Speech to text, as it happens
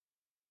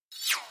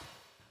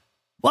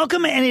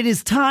Welcome, and it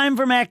is time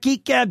for Mac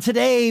Geek Gab.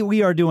 Today,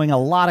 we are doing a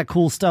lot of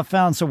cool stuff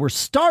found. So we're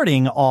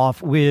starting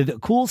off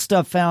with cool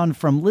stuff found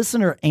from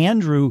listener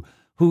Andrew,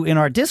 who in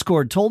our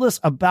Discord told us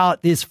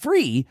about this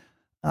free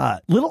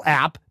little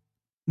app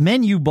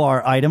menu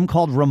bar item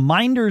called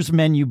Reminders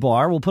Menu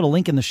Bar. We'll put a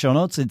link in the show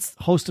notes. It's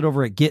hosted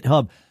over at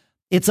GitHub.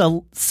 It's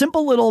a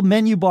simple little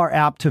menu bar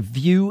app to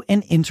view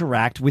and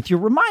interact with your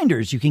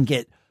reminders. You can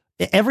get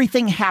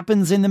everything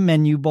happens in the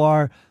menu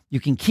bar. You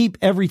can keep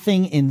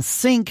everything in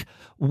sync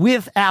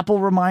with Apple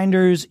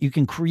reminders. You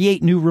can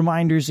create new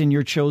reminders in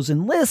your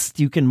chosen list.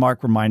 You can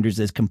mark reminders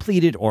as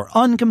completed or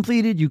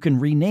uncompleted. You can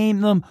rename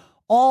them,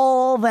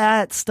 all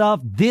that stuff.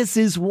 This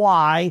is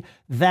why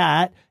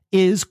that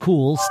is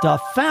cool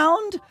stuff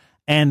found.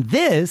 And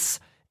this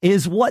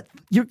is what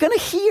you're going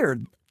to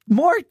hear.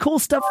 More cool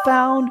stuff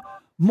found,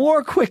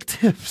 more quick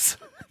tips.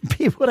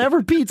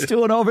 Whatever Pete's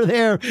doing over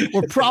there,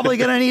 we're probably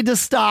going to need to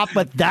stop,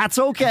 but that's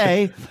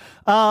okay.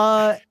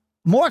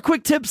 More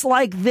quick tips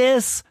like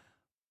this,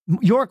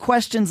 your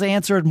questions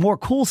answered, more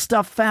cool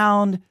stuff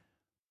found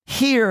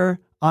here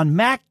on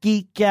Mac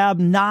Geek Gab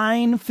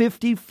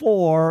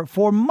 954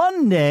 for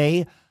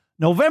Monday,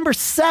 November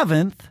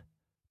 7th,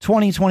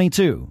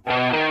 2022.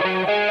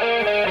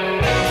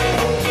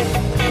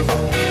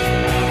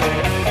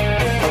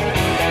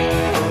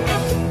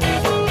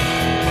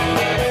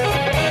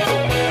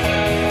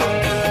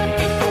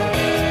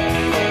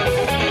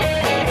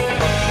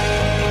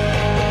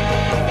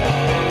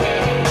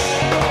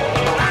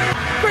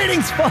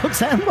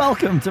 Folks, and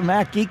welcome to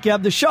Mac Geek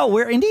Gab, the show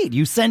where indeed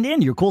you send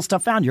in your cool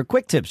stuff found, your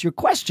quick tips, your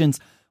questions.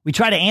 We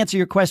try to answer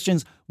your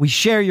questions. We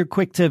share your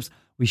quick tips.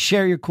 We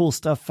share your cool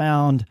stuff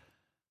found.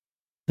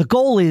 The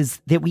goal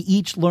is that we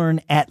each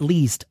learn at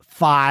least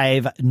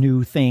 5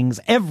 new things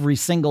every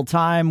single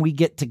time we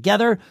get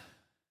together.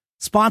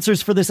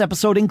 Sponsors for this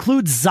episode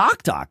include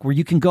ZocDoc, where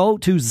you can go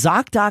to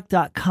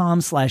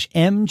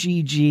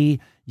ZocDoc.com/MGG.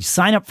 You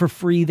sign up for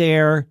free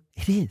there.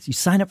 It is. You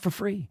sign up for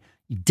free.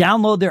 You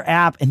download their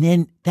app, and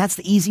then that's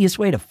the easiest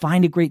way to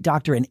find a great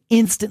doctor and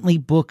instantly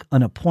book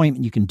an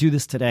appointment. You can do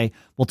this today.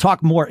 We'll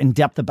talk more in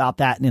depth about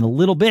that in a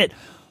little bit.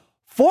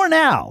 For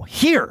now,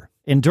 here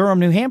in Durham,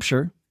 New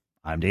Hampshire,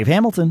 I'm Dave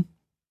Hamilton.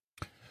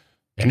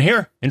 And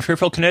here in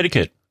Fairfield,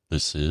 Connecticut,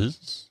 this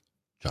is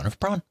John F.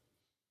 Braun.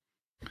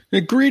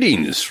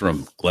 Greetings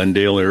from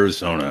Glendale,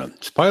 Arizona.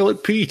 It's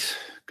Pilot Pete.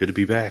 Good to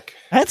be back.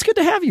 It's good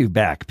to have you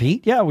back,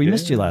 Pete. Yeah, we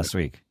missed you last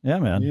week. Yeah,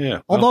 man.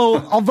 Yeah. Although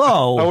I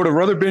would have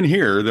rather been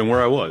here than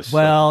where I was.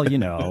 Well,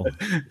 so.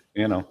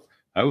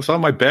 I was on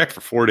my back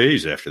for 4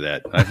 days after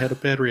that. I had a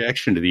bad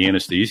reaction to the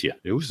anesthesia.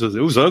 It was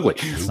ugly.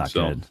 That's not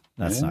good.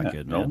 That's not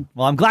good, man. No.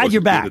 Well, I'm glad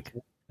you're back.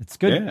 It's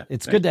good. Yeah,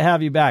 it's good to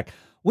have you back.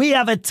 We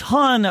have a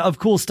ton of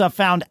cool stuff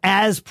found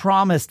as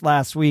promised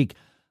last week.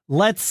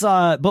 But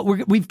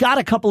we've got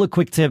a couple of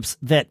quick tips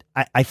that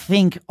I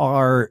think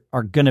are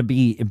going to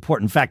be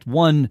important. In fact,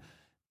 one,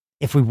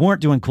 if we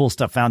weren't doing cool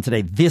stuff found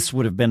today, this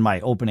would have been my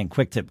opening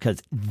quick tip because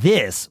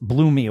this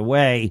blew me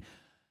away.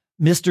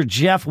 Mr.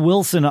 Jeff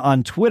Wilson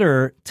on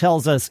Twitter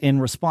tells us in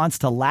response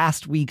to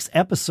last week's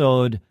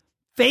episode,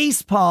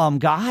 facepalm,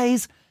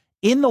 guys,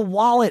 in the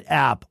Wallet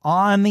app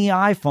on the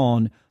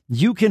iPhone,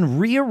 you can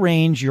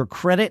rearrange your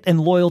credit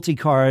and loyalty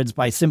cards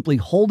by simply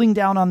holding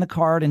down on the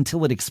card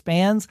until it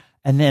expands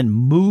and then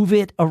move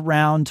it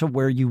around to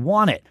where you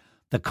want it.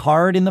 The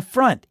card in the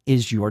front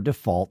is your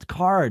default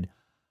card.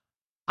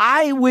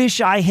 I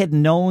wish I had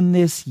known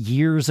this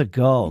years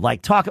ago.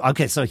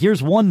 Okay, so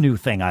here's one new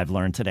thing I've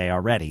learned today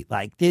already.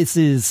 This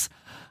is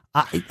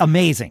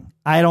amazing.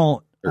 I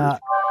don't...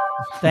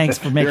 thanks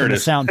for making the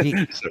sound.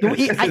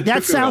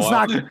 That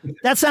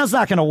sound's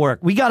not going to work.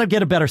 We got to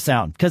get a better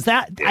sound because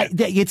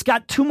it's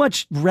got too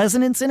much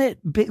resonance in it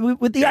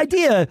with the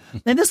idea.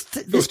 And this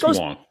goes too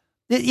long.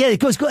 Yeah, it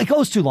goes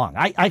too long.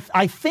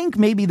 I think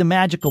maybe the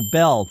magical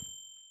bell.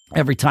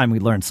 Every time we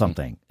learn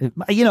something,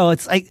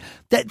 it's like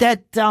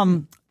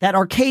that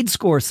arcade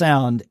score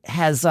sound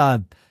has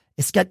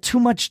it's got too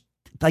much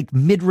like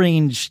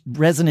mid-range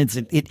resonance.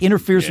 It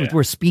interferes with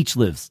where speech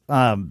lives.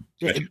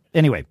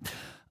 Anyway.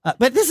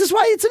 But this is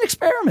why it's an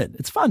experiment.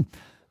 It's fun.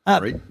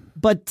 Right.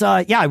 But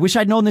I wish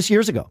I'd known this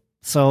years ago.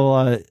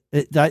 So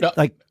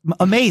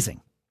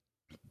amazing.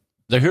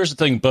 Now, here's the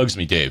thing that bugs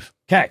me, Dave.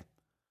 Okay.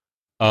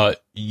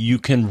 You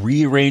can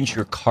rearrange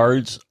your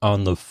cards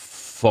on the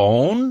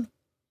phone.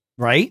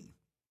 Right.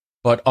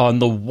 But on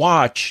the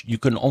watch, you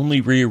can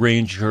only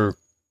rearrange your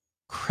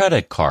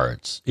credit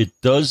cards. It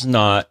does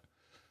not,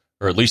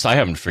 or at least I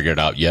haven't figured it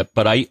out yet,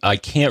 but I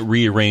can't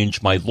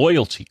rearrange my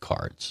loyalty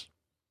cards.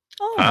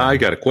 Oh. I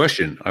got a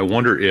question. I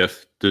wonder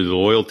if do the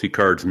loyalty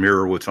cards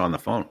mirror what's on the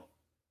phone?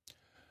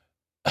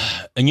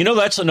 And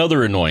that's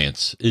another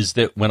annoyance is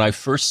that when I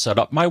first set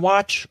up my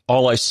watch,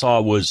 all I saw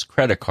was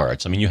credit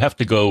cards. I mean, you have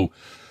to go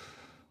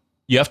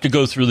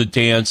through the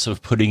dance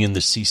of putting in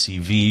the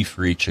CCV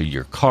for each of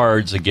your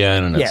cards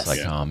again, and it's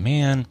oh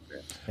man.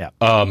 Yeah.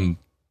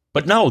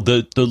 But no,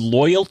 the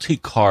loyalty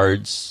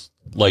cards,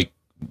 like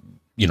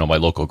my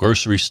local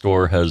grocery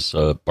store has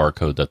a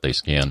barcode that they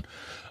scan.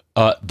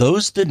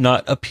 Those did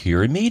not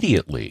appear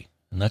immediately.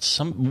 And that's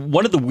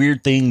one of the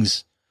weird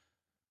things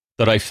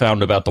that I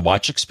found about the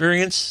watch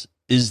experience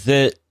is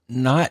that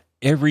not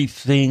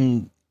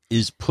everything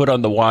is put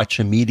on the watch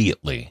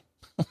immediately.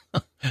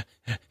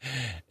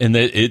 And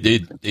that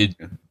it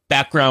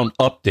background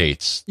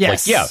updates.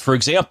 Yes. Like, for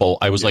example,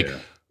 I was like,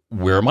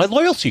 where are my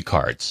loyalty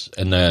cards?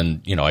 And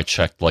then, I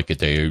checked like a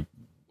day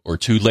or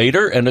two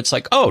later, and it's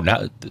like, oh,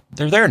 now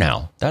they're there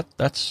now.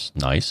 That's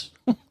nice.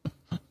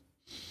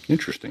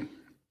 Interesting.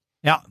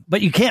 Yeah,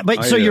 but you can't.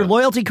 But so your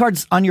loyalty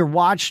cards on your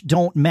watch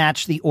don't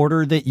match the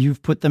order that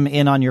you've put them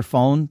in on your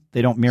phone.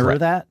 They don't mirror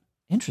that.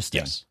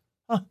 Interesting. Yes.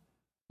 Huh.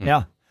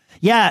 Yeah.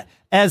 Yeah.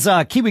 As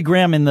Kiwi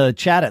Graham in the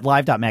chat at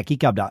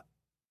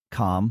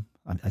live.macgeekgab.com,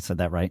 I said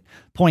that right,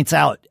 points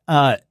out,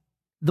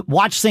 the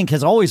watch sync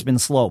has always been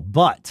slow,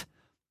 but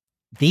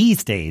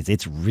these days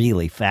it's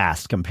really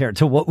fast compared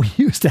to what we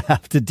used to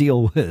have to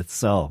deal with.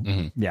 So,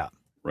 yeah.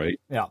 Right.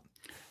 Yeah.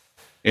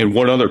 And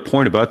one other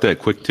point about that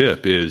quick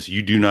tip is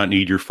you do not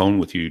need your phone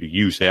with you to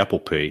use Apple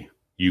Pay.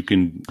 You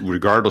can,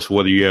 regardless of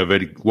whether you have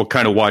what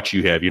kind of watch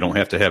you have, you don't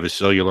have to have a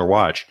cellular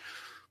watch.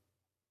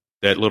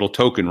 That little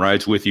token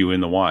rides with you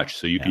in the watch,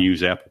 so you can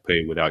use Apple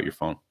Pay without your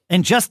phone.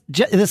 And just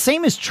the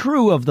same is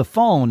true of the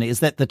phone, is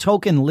that the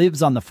token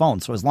lives on the phone.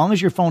 So as long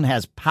as your phone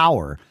has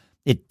power,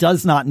 it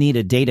does not need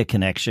a data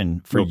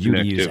connection for you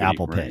to use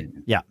Apple Pay.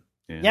 Yeah.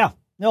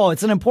 No,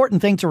 it's an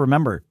important thing to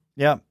remember.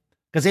 Yeah.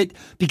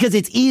 Because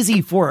it's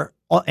easy for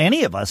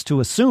any of us to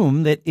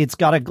assume that it's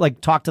got to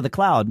like talk to the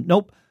cloud.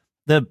 Nope.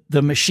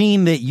 The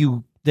machine that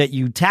you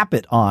tap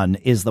it on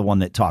is the one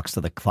that talks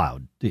to the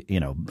cloud,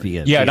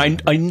 via. Yeah.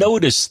 And I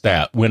noticed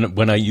that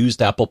when I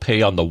used Apple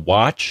Pay on the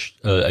watch,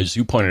 as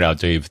you pointed out,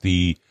 Dave,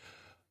 the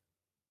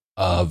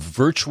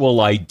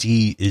virtual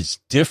ID is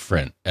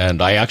different.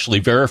 And I actually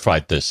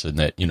verified this in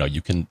that,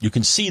 you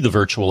can see the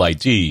virtual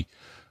ID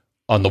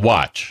on the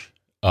watch.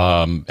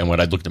 And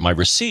when I looked at my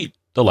receipt,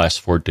 the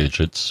last 4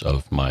 digits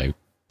of my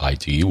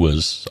ID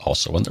was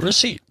also on the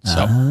receipt.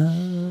 So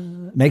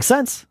makes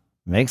sense.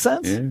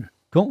 Yeah.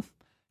 Cool.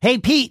 Hey,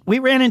 Pete, we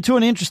ran into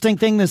an interesting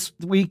thing this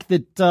week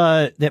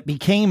that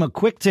became a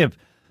quick tip.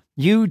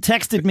 You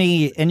texted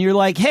me and you're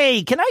like,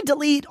 hey, can I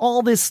delete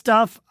all this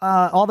stuff,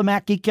 all the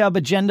Mac Geek Gab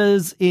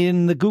agendas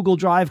in the Google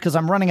Drive because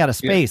I'm running out of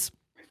space?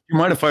 You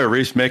mind if I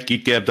erase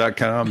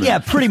MacGeekGab.com? Yeah,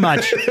 pretty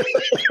much.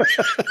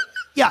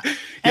 Yeah.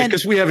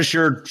 Because we have a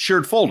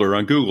shared folder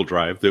on Google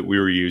Drive that we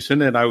were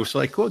using. And I was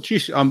like, well,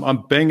 geez,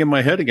 I'm banging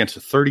my head against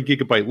a 30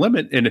 gigabyte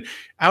limit. And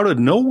out of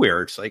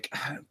nowhere, it's like,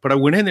 but I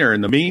went in there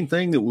and the main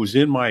thing that was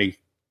in my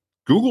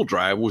Google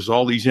Drive was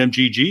all these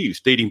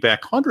MGGs dating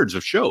back hundreds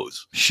of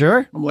shows.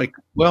 Sure. I'm like,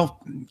 well,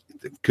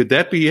 could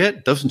that be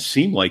it? Doesn't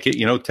seem like it.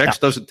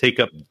 Text doesn't take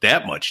up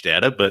that much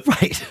data, but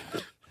right.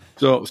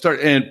 So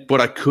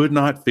but I could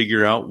not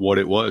figure out what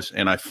it was.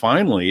 And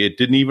it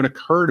didn't even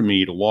occur to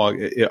me to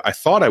log. I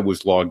thought I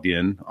was logged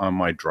in on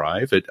my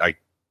drive. I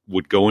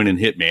would go in and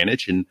hit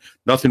manage and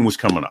nothing was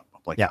coming up.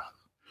 I'm like,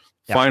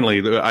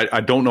 finally,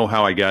 I don't know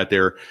how I got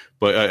there,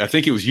 but I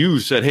think it was you who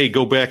said, hey,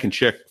 go back and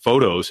check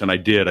photos. And I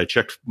did. I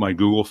checked my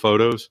Google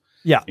Photos.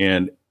 Yeah.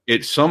 And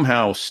it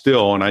somehow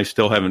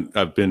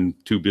I've been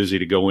too busy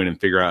to go in and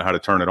figure out how to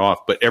turn it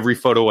off. But every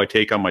photo I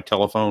take on my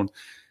telephone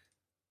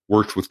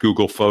works with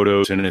Google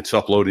Photos, and it's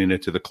uploading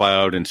it to the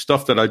cloud, and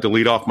stuff that I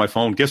delete off my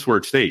phone. Guess where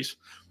it stays?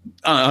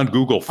 On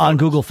Google Photos. On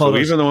Google Photos.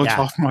 So even though it's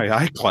off my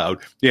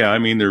iCloud,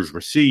 there's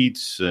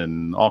receipts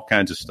and all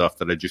kinds of stuff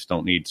that I just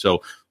don't need.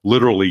 So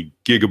literally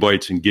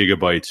gigabytes and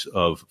gigabytes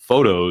of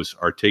photos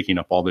are taking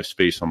up all this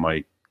space on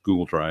my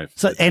Google Drive.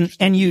 So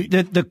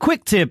the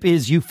quick tip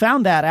is you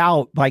found that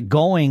out by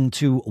going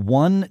to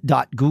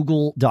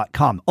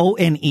one.google.com,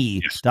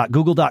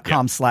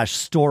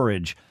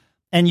 one.google.com/storage.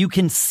 And you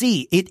can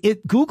see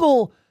it.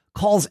 Google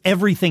calls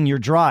everything your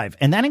drive,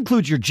 and that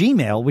includes your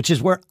Gmail, which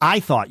is where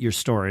I thought your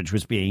storage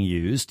was being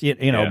used.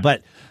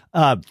 But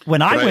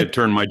when I had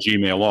turned my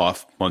Gmail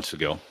off months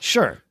ago.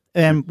 Sure.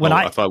 And when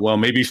I thought, well,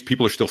 maybe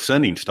people are still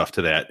sending stuff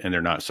to that, and they're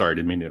not. Sorry, I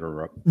didn't mean to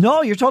interrupt.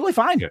 No, you're totally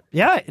fine.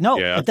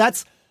 But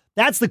that's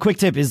the quick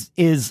tip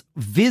is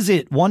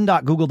visit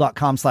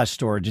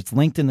one.google.com/storage. It's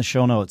linked in the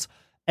show notes,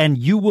 and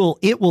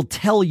it will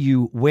tell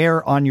you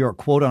where on your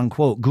quote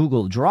unquote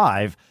Google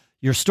Drive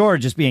your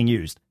storage is being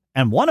used.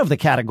 And one of the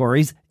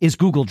categories is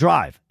Google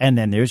Drive. And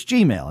then there's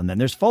Gmail, and then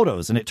there's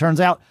photos. And it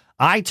turns out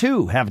I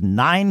too have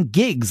 9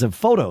 gigs of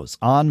photos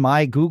on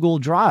my Google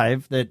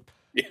Drive that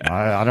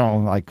I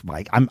don't like.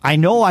 I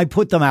know I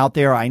put them out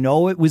there. I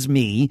know it was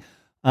me,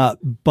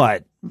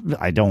 but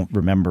I don't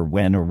remember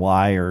when or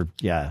why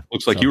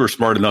Looks like you were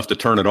smart enough to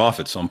turn it off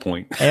at some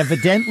point.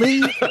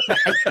 Evidently,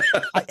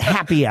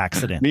 happy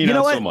accident. Me, you know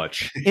not what? so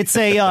much.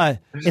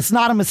 It's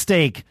not a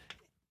mistake.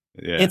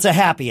 Yeah. It's a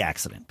happy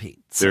accident, Pete.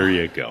 So, there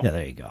you go. Yeah,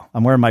 there you go.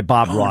 I'm wearing my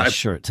Bob Ross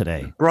shirt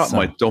today. I brought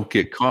my Don't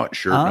Get Caught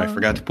shirt, and I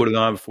forgot to put it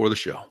on before the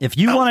show. If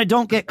you want a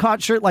Don't Get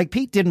Caught shirt like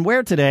Pete didn't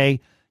wear today,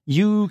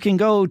 you can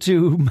go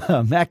to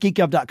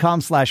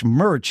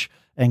macgeekup.com/merch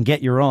and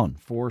get your own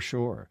for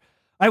sure.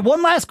 All right,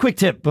 one last quick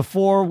tip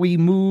before we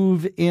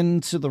move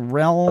into the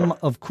realm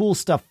of cool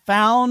stuff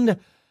found.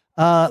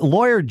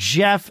 Lawyer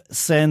Jeff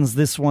sends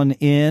this one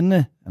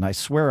in, and I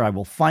swear I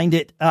will find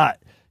it.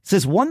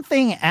 Says one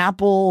thing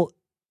Apple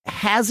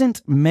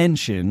hasn't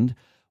mentioned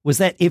was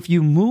that if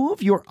you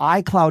move your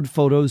iCloud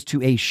photos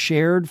to a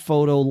shared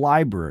photo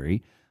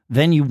library,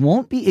 then you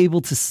won't be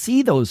able to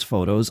see those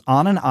photos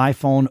on an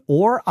iPhone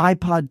or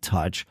iPod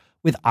Touch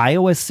with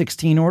iOS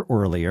 16 or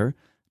earlier,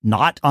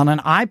 not on an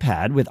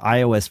iPad with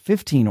iOS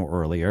 15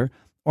 or earlier,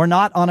 or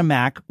not on a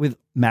Mac with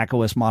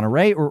macOS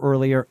Monterey or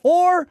earlier,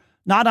 or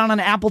not on an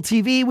Apple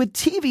TV with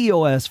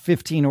tvOS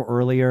 15 or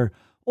earlier,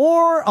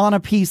 or on a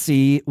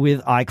PC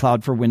with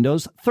iCloud for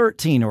Windows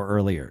 13 or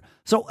earlier.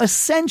 So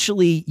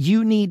essentially,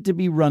 you need to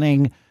be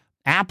running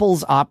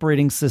Apple's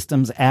operating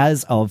systems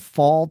as of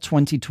fall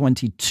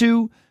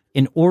 2022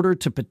 in order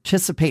to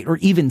participate or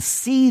even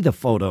see the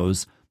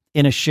photos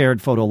in a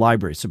shared photo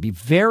library. So be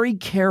very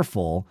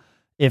careful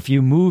if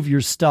you move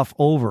your stuff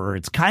over.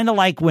 It's kind of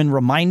like when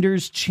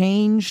reminders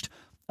changed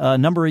a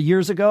number of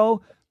years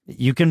ago.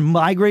 You can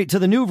migrate to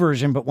the new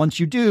version, but once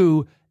you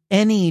do,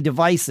 any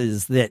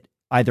devices that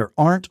either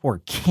aren't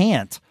or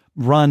can't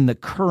run the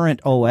current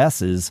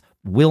OSs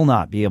will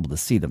not be able to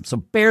see them. So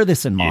bear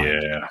this in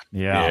mind.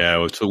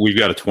 Yeah. So we've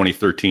got a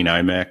 2013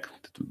 iMac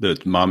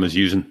that Mom is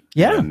using.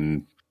 Yeah.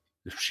 And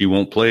she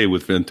won't play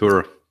with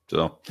Ventura.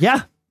 So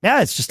yeah.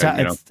 It's just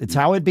it's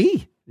how it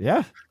be.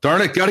 Yeah.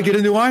 Darn it. Got to get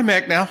a new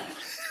iMac now.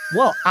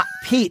 Well,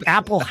 Pete,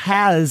 Apple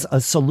has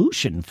a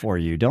solution for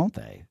you, don't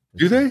they?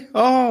 Do they?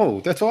 Oh,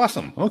 that's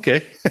awesome.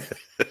 Okay.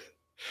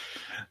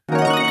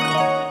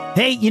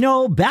 Hey,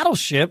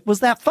 Battleship was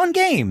that fun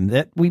game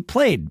that we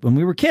played when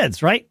we were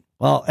kids, right?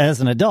 Well,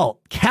 as an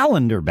adult,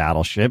 Calendar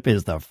Battleship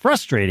is the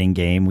frustrating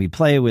game we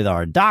play with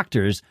our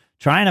doctors,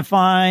 trying to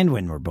find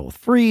when we're both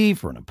free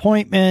for an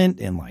appointment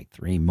in like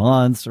 3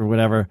 months or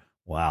whatever.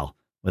 Wow.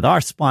 With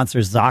our sponsor,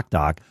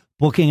 ZocDoc,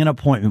 booking an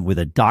appointment with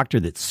a doctor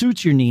that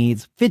suits your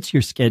needs, fits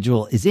your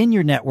schedule, is in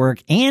your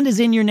network, and is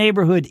in your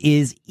neighborhood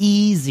is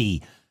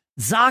easy.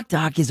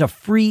 ZocDoc is a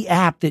free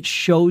app that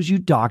shows you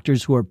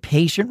doctors who are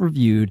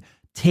patient-reviewed,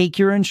 take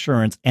your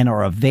insurance, and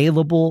are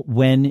available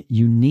when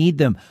you need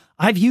them.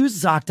 I've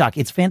used ZocDoc.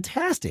 It's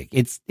fantastic.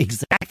 It's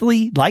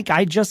exactly like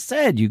I just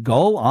said. You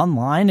go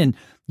online and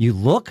you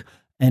look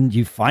and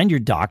you find your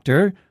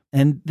doctor,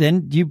 and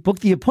then you book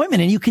the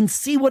appointment, and you can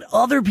see what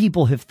other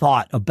people have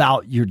thought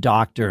about your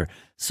doctor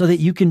so that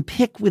you can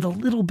pick with a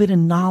little bit of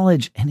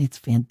knowledge, and it's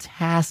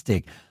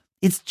fantastic.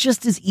 It's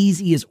just as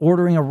easy as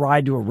ordering a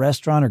ride to a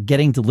restaurant or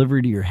getting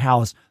delivered to your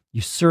house. You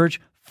search,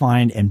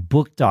 find, and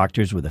book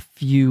doctors with a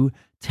few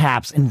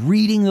taps, and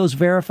reading those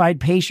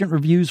verified patient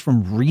reviews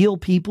from real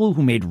people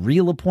who made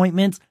real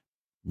appointments.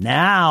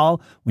 Now,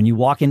 when you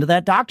walk into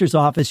that doctor's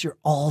office, you're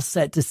all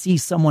set to see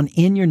someone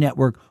in your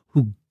network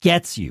who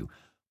gets you.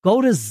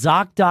 Go to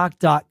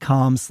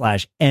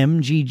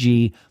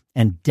ZocDoc.com/MGG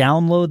and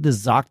download the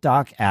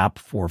ZocDoc app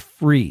for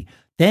free.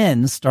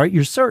 Then start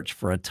your search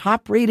for a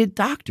top-rated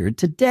doctor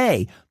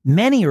today.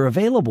 Many are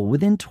available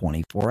within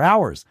 24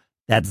 hours.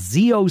 That's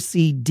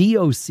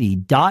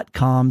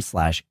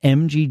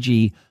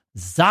ZocDoc.com/MGG,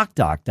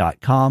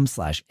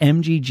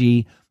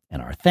 ZocDoc.com/MGG.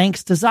 And our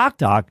thanks to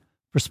ZocDoc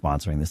for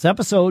sponsoring this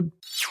episode.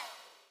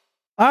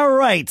 All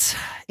right,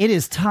 it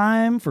is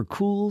time for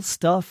Cool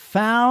Stuff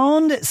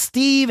Found.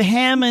 Steve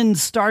Hammond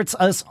starts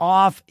us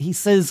off. He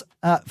says,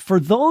 for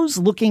those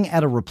looking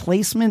at a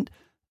replacement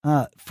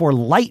for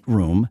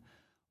Lightroom,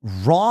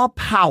 Raw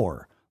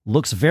Power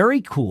looks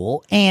very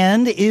cool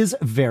and is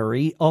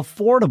very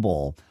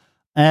affordable.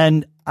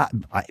 And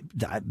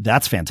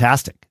that's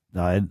fantastic.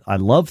 I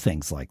love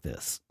things like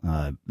this.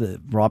 The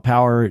Raw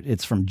Power,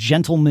 it's from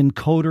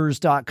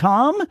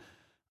gentlemancoders.com.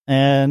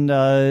 And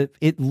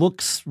it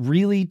looks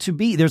really to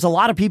be. There's a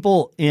lot of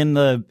people in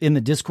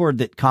the Discord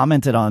that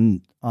commented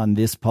on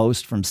this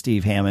post from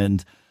Steve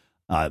Hammond.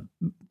 I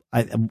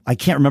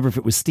can't remember if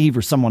it was Steve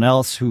or someone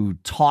else who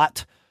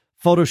taught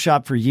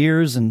Photoshop for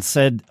years and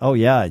said, "Oh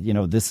yeah,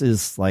 this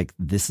is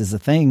a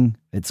thing.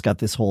 It's got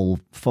this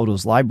whole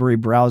photos library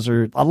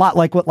browser, a lot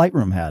like what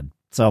Lightroom had."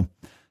 So,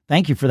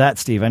 thank you for that,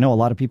 Steve. I know a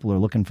lot of people are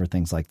looking for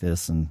things like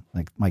this, and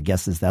my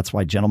guess is that's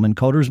why Gentleman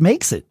Coders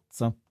makes it.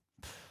 So.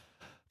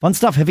 Fun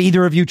stuff. Have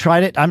either of you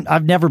tried it?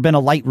 I've never been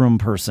a Lightroom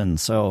person,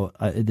 so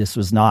this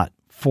was not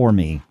for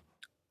me.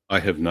 I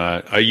have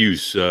not. I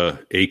use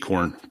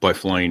Acorn by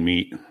Flying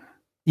Meat.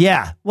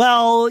 Yeah.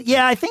 Well,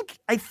 yeah, I think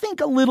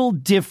a little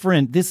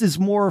different. This is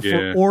more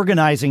for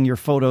organizing your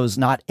photos,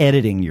 not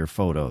editing your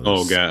photos.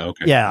 Oh, God.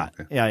 Okay. Yeah.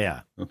 Okay.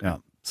 Yeah. Okay. Yeah.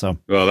 So.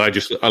 Well, I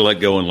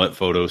let go and let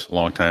photos a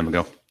long time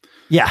ago.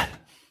 Yeah.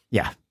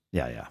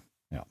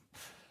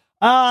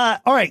 All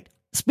right.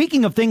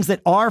 Speaking of things that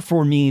are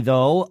for me,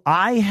 though,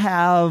 I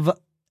have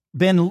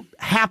been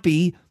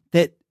happy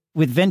that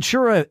with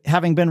Ventura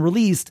having been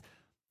released,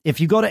 if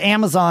you go to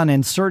Amazon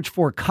and search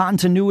for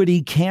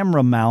continuity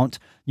camera mount,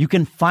 you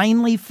can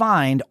finally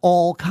find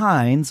all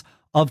kinds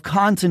of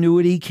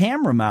continuity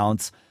camera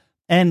mounts.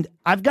 And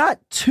I've got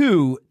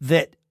two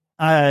that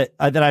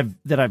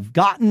I've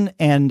gotten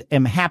and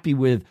am happy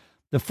with.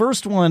 The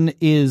first one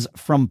is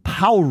from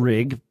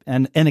Powrig,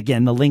 and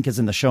again, the link is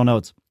in the show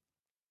notes.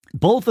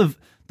 Both of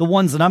the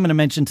ones that I'm going to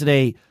mention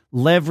today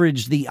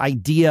leverage the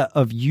idea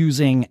of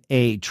using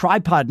a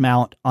tripod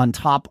mount on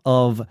top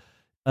of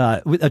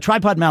a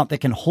tripod mount that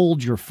can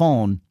hold your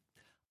phone.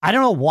 I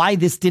don't know why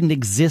this didn't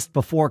exist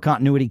before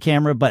Continuity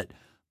Camera, but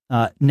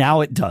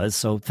now it does.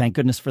 So thank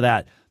goodness for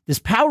that. This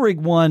PowerRig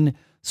one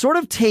sort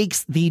of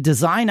takes the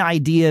design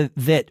idea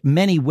that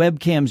many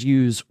webcams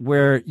use,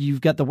 where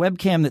you've got the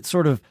webcam that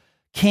sort of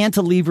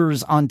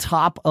cantilevers on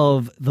top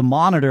of the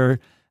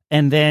monitor,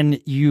 and then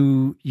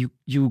you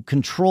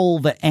control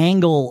the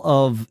angle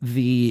of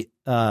the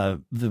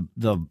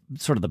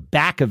sort of the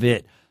back of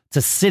it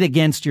to sit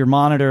against your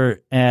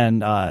monitor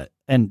and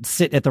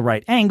sit at the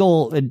right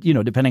angle,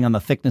 depending on the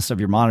thickness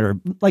of your monitor.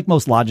 Like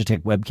most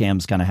Logitech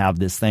webcams kind of have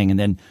this thing, and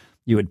then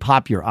you would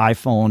pop your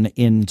iPhone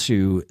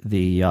into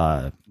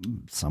the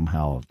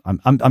somehow.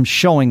 I'm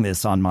showing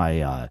this on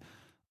my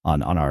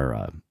on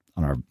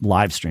our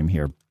live stream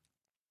here,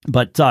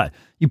 but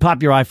you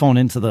pop your iPhone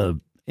into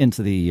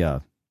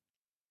the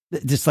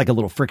just like a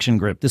little friction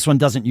grip. This one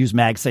doesn't use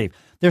MagSafe.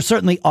 There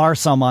certainly are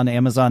some on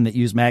Amazon that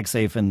use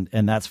MagSafe,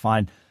 and that's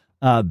fine.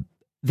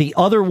 The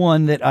other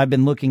one that I've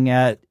been looking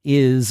at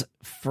is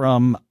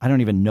from, I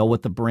don't even know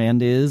what the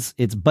brand is.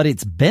 But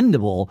it's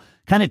bendable.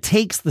 Kind of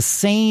takes the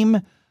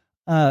same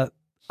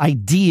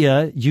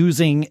idea,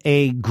 using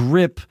a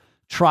grip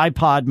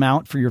tripod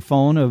mount for your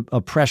phone,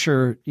 a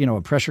pressure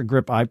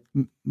grip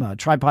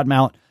tripod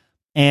mount,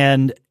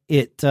 and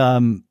it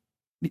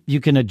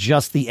you can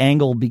adjust the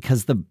angle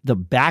because the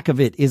back of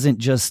it isn't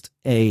just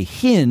a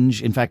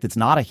hinge. In fact, it's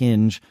not a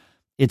hinge.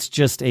 It's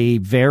just a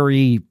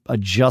very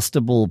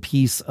adjustable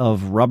piece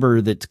of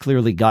rubber that's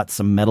clearly got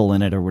some metal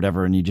in it or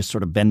whatever, and you just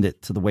sort of bend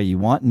it to the way you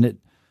want, and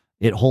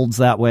it holds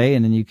that way,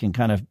 and then you can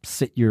kind of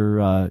sit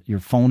your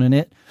phone in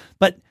it.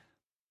 But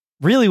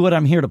really what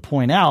I'm here to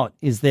point out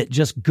is that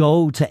just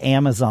go to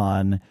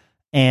Amazon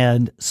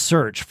and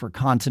search for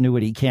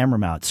Continuity Camera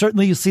Mount.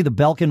 Certainly you see the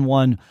Belkin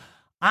one.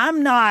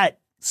 I'm not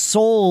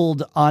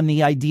sold on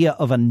the idea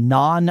of a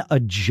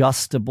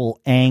non-adjustable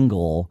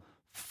angle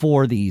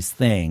for these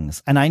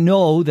things. And I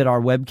know that our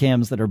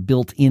webcams that are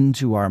built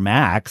into our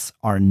Macs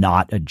are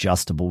not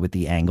adjustable with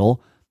the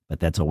angle,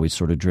 but that's always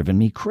sort of driven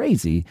me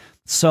crazy.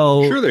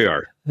 So sure they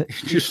are.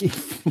 Just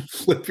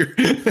flip your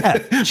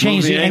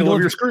change the angle of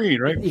your screen,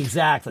 right?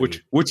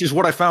 Exactly. Which is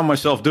what I found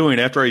myself doing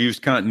after I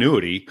used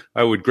Continuity.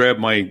 I would grab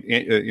my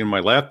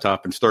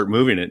laptop and start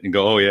moving it and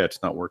go, "Oh yeah,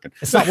 it's not working.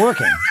 It's not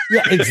working."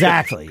 Yeah,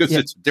 exactly. Because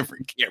it's a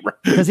different camera.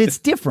 Because it's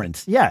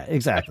different. Yeah,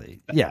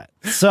 exactly. Yeah.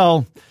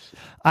 So,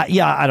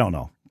 I don't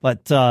know.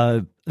 But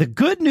the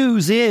good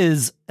news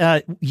is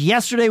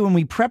yesterday when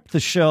we prepped the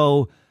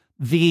show,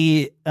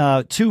 the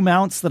two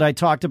mounts that I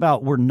talked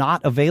about were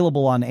not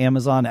available on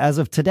Amazon. As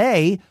of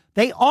today,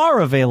 they are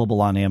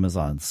available on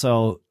Amazon.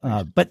 So,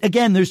 but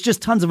again, there's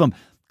just tons of them.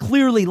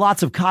 Clearly,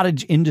 lots of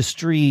cottage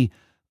industry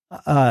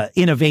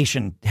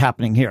innovation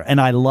happening here, and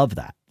I love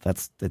that.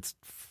 It's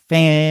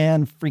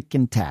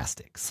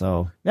fan-freaking-tastic.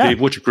 So, yeah. Dave,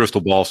 what's your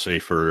crystal ball say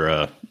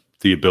for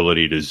the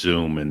ability to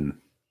zoom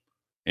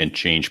and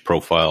change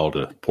profile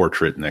to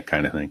portrait and that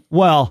kind of thing?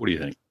 Well, what do you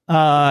think?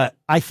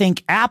 I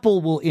think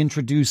Apple will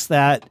introduce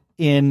that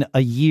in a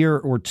year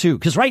or two.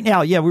 Because right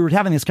now, we were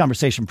having this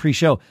conversation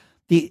pre-show.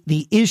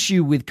 The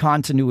issue with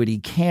Continuity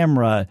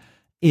Camera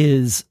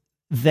is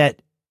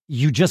that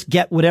you just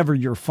get whatever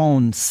your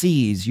phone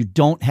sees. You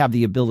don't have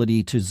the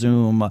ability to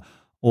zoom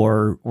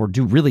or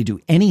do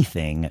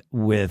anything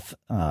with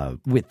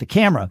the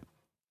camera.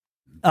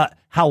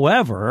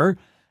 However,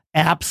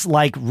 apps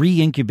like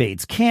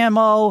Reincubate's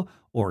Camo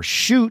or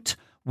Shoot,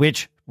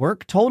 which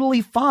work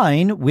totally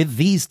fine with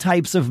these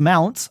types of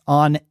mounts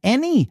on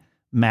any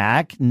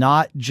Mac,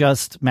 not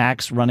just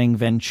Macs running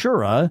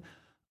Ventura,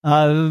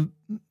 do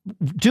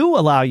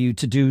allow you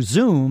to do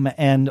zoom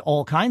and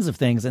all kinds of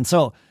things. And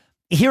so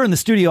here in the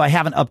studio, I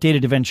haven't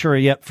updated to Ventura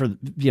yet for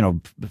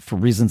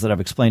reasons that I've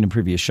explained in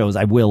previous shows.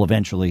 I will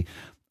eventually.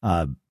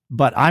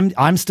 But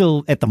I'm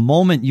still at the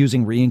moment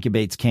using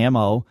Reincubate's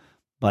Camo,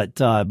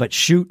 but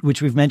Shoot,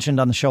 which we've mentioned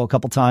on the show a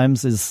couple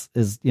times, is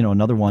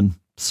another one.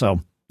 So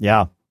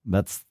yeah,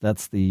 that's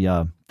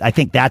the I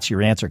think that's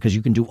your answer, because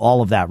you can do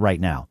all of that right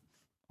now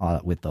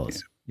with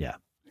those. Yeah.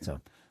 So,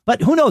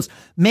 but who knows?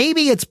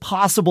 Maybe it's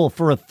possible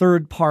for a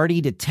third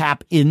party to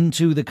tap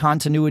into the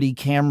Continuity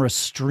Camera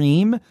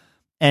stream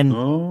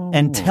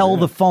and tell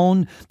the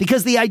phone,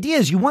 because the idea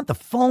is you want the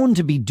phone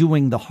to be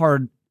doing the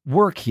hard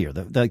work here.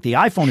 The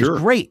iPhone is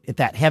great at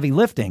that heavy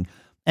lifting.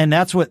 And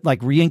that's what,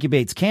 like,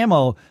 Reincubate's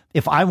Camo,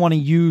 if I want to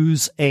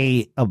use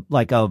a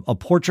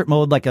portrait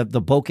mode, like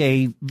the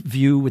bokeh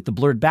view with the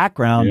blurred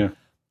background,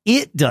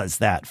 it does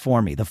that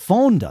for me. The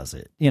phone does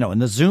it,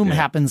 and the zoom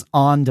happens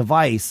on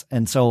device.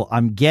 And so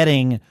I'm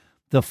getting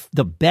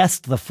the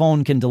best the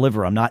phone can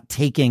deliver. I'm not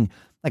taking,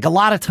 like, a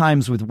lot of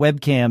times with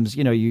webcams,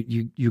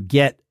 you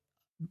get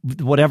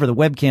whatever the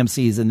webcam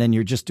sees, and then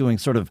you're just doing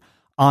sort of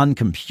on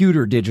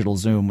computer digital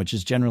zoom, which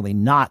is generally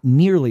not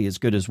nearly as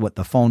good as what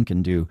the phone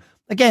can do.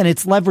 Again,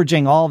 it's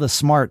leveraging all the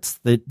smarts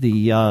that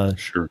the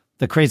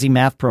crazy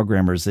math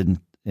programmers in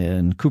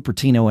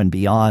Cupertino and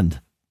beyond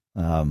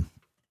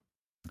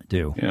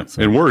do. Yeah.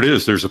 So. And word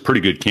is there's a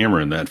pretty good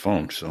camera in that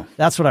phone. So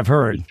that's what I've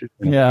heard.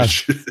 Yeah.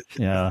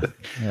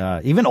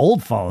 Yeah. Even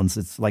old phones,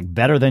 it's like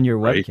better than your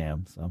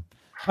webcam. So, all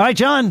right,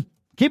 John,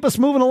 keep us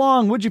moving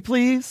along, would you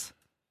please?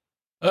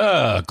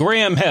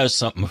 Graham has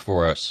something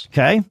for us.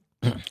 Okay.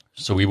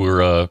 So we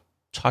were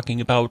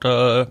talking about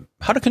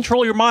how to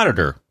control your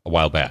monitor a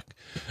while back.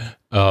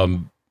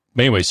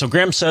 Anyway, so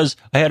Graham says,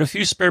 I had a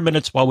few spare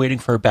minutes while waiting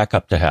for a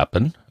backup to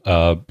happen.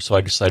 So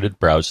I decided to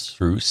browse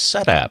through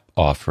SetApp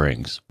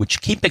offerings,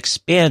 which keep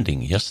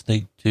expanding. Yes,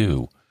 they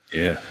do.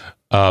 Yeah.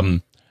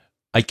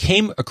 I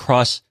came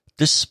across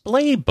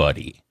Display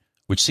Buddy,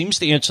 which seems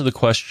to answer the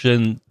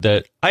question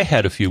that I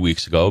had a few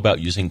weeks ago about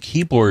using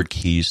keyboard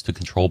keys to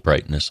control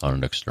brightness on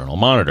an external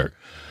monitor.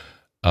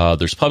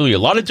 There's probably a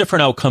lot of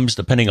different outcomes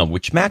depending on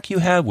which Mac you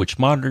have, which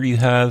monitor you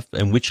have,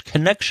 and which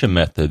connection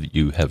method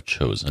you have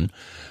chosen.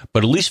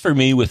 But at least for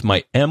me, with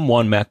my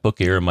M1 MacBook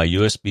Air and my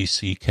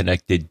USB-C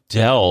connected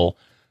Dell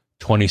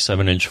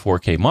 27-inch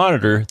 4K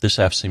monitor, this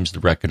app seems to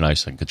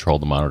recognize and control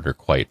the monitor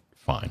quite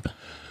fine.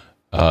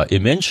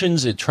 It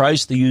mentions it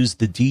tries to use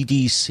the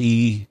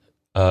DDC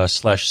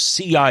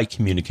 /CI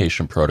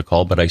communication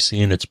protocol, but I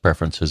see in its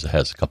preferences it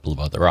has a couple of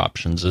other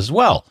options as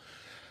well,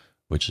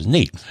 which is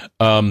neat.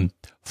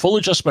 Full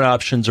adjustment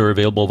options are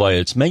available via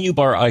its menu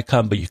bar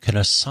icon, but you can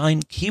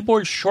assign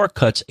keyboard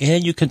shortcuts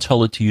and you can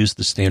tell it to use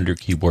the standard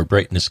keyboard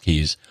brightness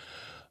keys.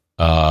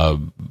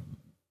 Operate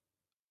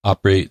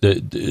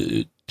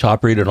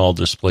on all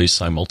displays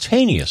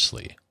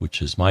simultaneously,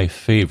 which is my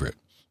favorite.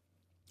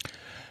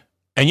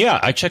 And yeah,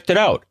 I checked it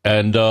out,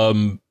 and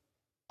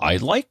I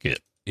like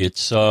it.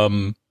 It's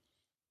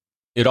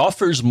it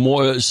offers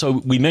more.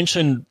 So we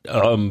mentioned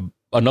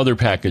another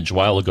package a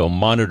while ago,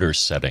 monitor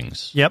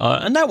settings. Yep,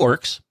 and that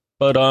works.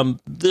 But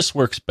this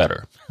works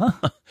better.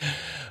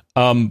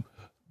 The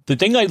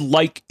thing I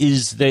like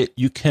is that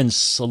you can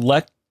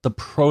select the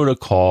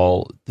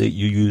protocol that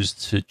you use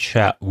to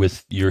chat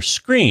with your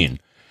screen.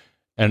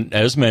 And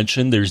as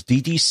mentioned, there's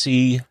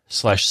DDC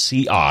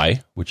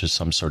 /CI, which is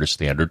some sort of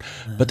standard.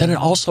 But then it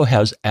also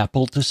has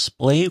Apple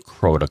Display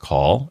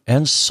Protocol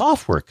and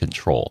software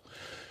control.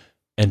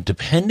 And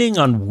depending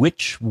on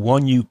which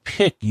one you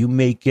pick, you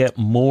may get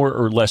more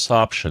or less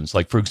options.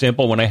 Like, for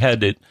example, when I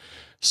had it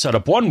set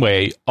up one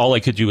way, all I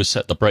could do was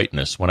set the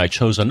brightness. When I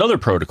chose another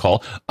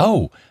protocol,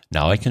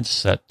 now I can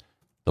set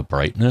the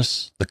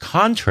brightness, the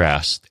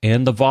contrast,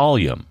 and the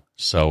volume.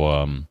 So,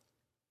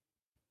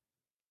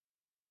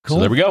 cool.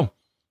 So there we go.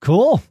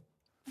 Cool.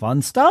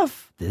 Fun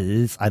stuff.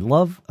 This is what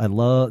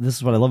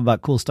I love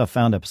about Cool Stuff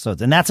Found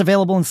episodes. And that's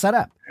available in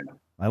SetApp.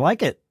 I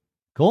like it.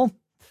 Cool.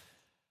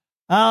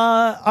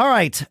 All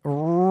right.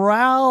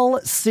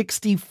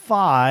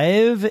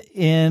 Ral65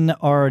 in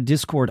our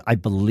Discord, I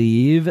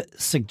believe,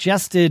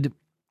 suggested,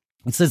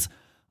 it says,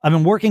 I've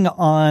been working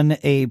on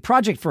a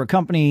project for a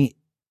company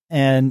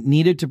and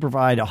needed to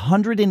provide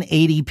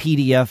 180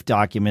 PDF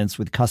documents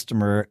with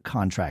customer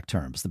contract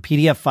terms. The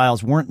PDF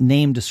files weren't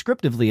named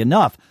descriptively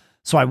enough,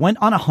 so I went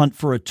on a hunt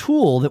for a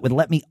tool that would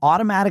let me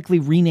automatically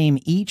rename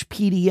each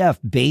PDF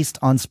based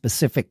on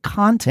specific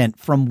content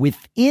from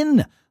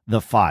within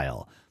the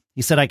file.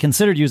 He said, I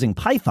considered using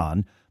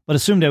Python, but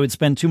assumed I would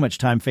spend too much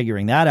time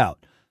figuring that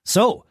out.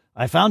 So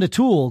I found a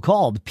tool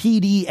called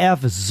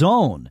PDF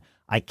Zone.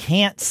 I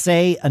can't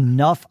say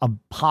enough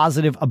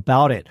positive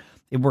about it.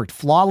 It worked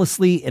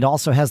flawlessly. It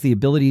also has the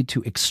ability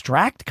to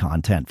extract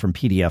content from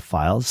PDF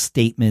files,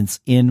 statements,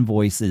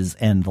 invoices,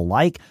 and the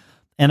like.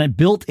 And it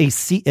build a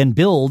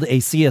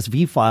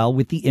CSV file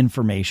with the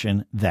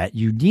information that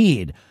you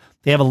need.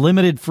 They have a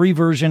limited free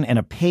version and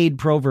a paid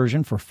pro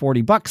version for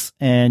 $40,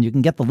 and you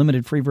can get the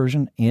limited free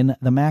version in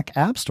the Mac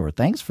App Store.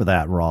 Thanks for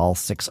that,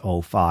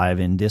 Rawl605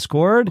 in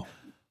Discord.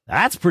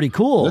 That's pretty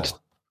cool.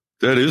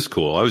 That is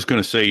cool. I was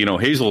going to say,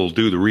 Hazel will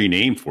do the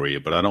rename for you,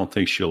 but I don't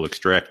think she'll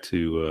extract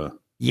to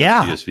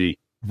CSV.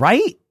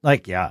 Right?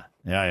 Like, yeah.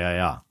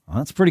 Well,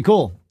 that's pretty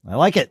cool. I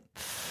like it.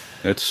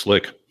 That's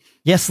slick.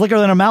 Yeah, slicker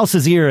than a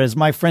mouse's ear, as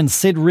my friend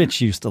Sid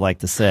Rich used to like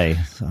to say.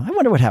 So I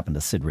wonder what happened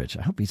to Sid Rich.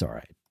 I hope he's all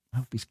right. I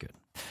hope he's good.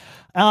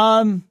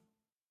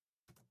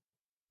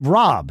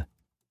 Rob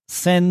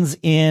sends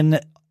in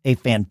a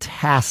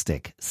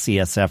fantastic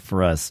CSF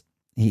for us.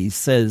 He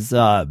says,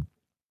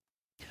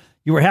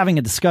 you were having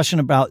a discussion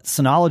about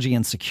Synology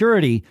and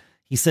security.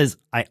 He says,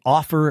 I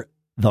offer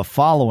the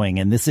following,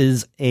 and this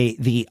is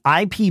the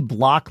IP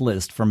block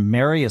list from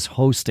Marius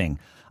Hosting.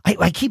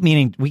 I keep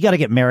meaning we got to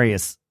get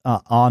Marius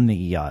on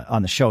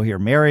the show here.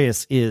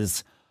 Marius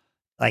is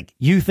like,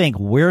 you think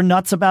we're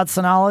nuts about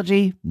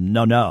Synology?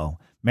 No.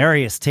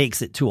 Marius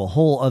takes it to a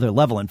whole other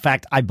level. In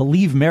fact, I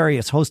believe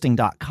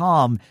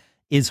MariusHosting.com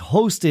is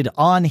hosted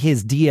on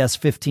his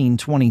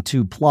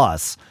DS1522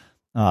 Plus.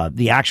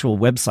 The actual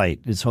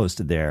website is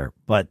hosted there,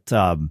 but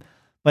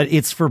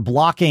it's for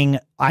blocking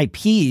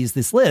IPs.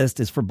 This list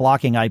is for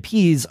blocking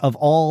IPs of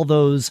all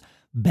those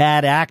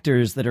bad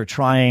actors that are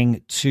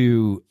trying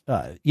to,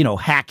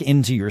 hack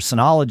into your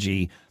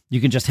Synology. You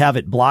can just have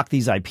it block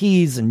these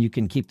IPs, and you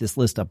can keep this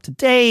list up to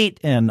date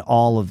and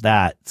all of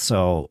that.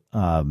 So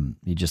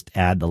you just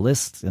add the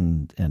list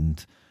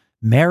and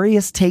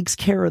Marius takes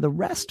care of the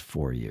rest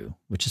for you,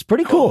 which is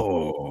pretty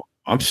cool. Oh,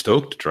 I'm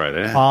stoked to try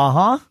that.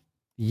 Uh-huh.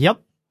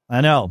 Yep.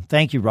 I know.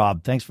 Thank you,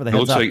 Rob. Thanks for the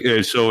heads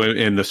up. So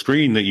in the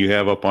screen that you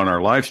have up on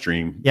our live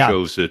stream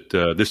shows that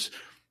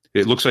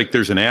it looks like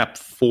there's an app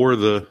for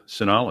the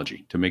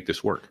Synology to make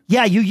this work.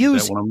 Yeah, you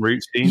use... Is that what I'm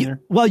seeing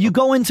there? Well, you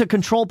go into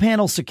control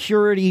panel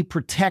security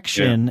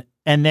protection,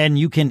 and then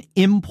you can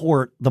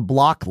import the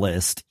block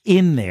list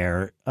in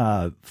there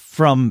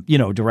from,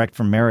 direct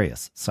from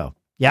Marius. So,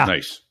 yeah.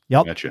 Nice.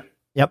 Yep. Gotcha.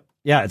 Yep.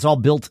 Yeah, it's all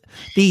built.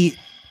 The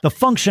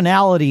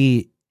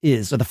functionality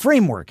or the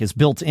framework is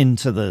built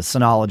into the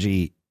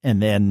Synology,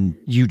 and then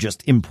you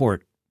just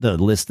import the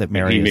list that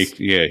Marius...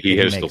 He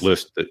has the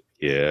list that...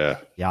 Yeah.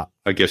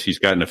 I guess he's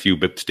gotten a few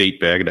state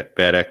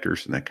bad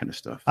actors and that kind of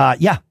stuff.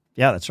 Yeah,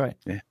 that's right.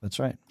 Yeah, that's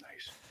right.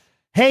 Nice.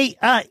 Hey,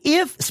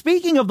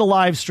 speaking of the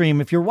live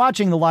stream, if you're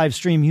watching the live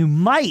stream, you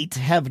might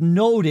have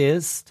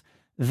noticed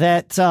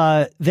that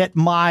that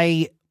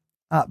my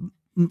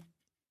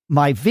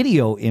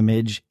video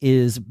image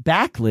is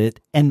backlit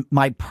and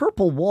my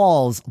purple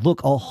walls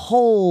look a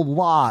whole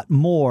lot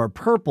more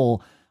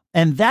purple.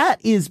 And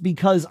that is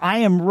because I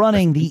am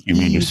running the... You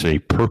mean to say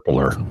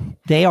purpler?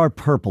 They are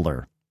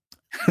purpler.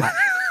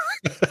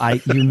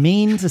 You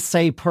mean to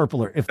say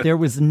purpler. If there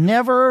was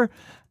never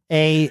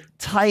a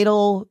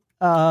title,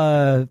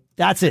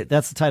 that's it.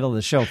 That's the title of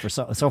the show for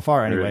so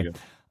far anyway.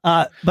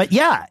 But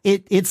yeah,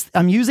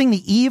 I'm using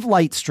the Eve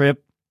light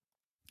strip.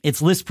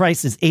 Its list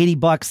price is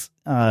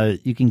 $80.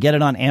 You can get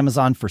it on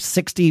Amazon for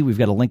 $60. We've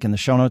got a link in the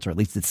show notes, or at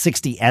least it's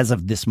 $60 as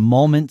of this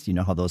moment. You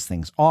know how those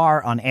things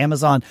are on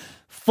Amazon.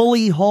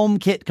 Fully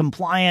HomeKit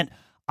compliant.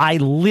 I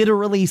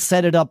literally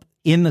set it up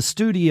in the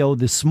studio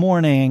this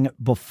morning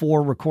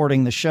before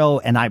recording the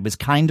show, and I was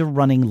kind of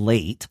running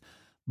late,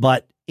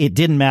 but it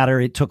didn't matter.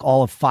 It took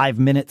all of 5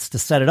 minutes to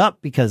set it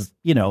up because,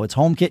 it's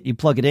HomeKit. You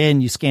plug it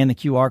in, you scan the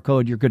QR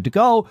code, you're good to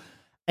go.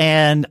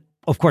 And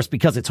of course,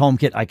 because it's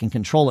HomeKit, I can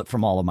control it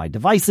from all of my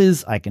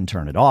devices. I can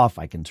turn it off.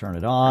 I can turn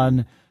it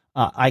on.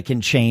 I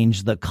can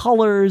change the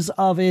colors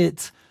of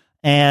it.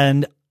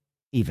 And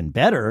even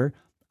better,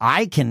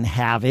 I can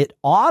have it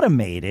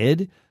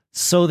automated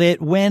so that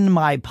when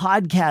my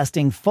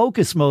podcasting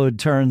focus mode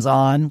turns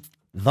on,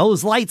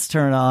 those lights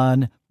turn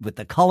on with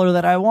the color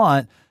that I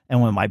want.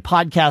 And when my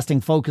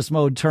podcasting focus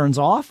mode turns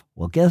off,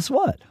 well, guess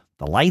what?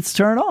 The lights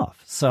turn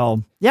off.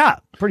 So, yeah,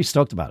 pretty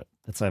stoked about it.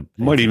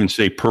 Might even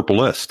say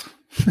purplest.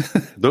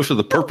 Those are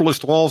the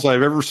purplest walls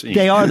I've ever seen.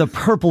 They are the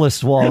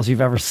purplest walls you've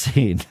ever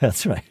seen.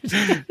 That's right.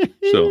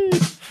 So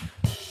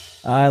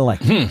I like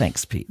it.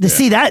 Thanks, Pete. Yeah.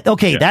 See that?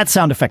 Okay, that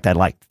sound effect I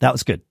liked. That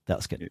was good.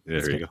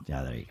 There you go.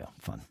 Yeah, there you go.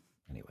 Fun.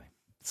 Anyway,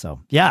 so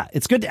yeah,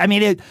 it's good. I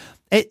mean,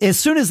 as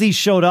soon as these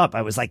showed up,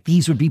 I was like,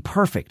 these would be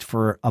perfect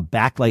for a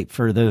backlight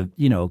for the,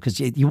 because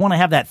you want to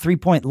have that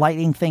 3-point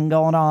lighting thing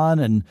going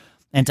on,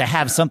 and to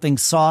have something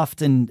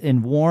soft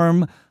and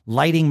warm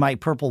lighting my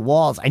purple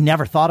walls. I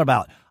never thought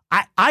about.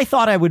 I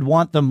thought I would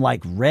want them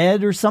like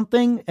red or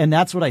something, and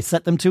that's what I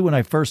set them to when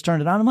I first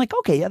turned it on. I'm like,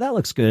 okay, yeah, that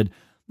looks good.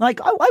 Like,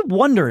 I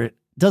wonder,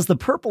 does the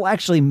purple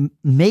actually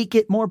make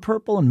it more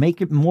purple and make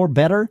it more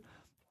better?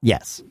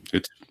 Yes.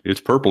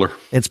 It's purpler.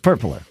 It's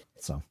purpler.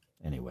 So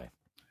anyway,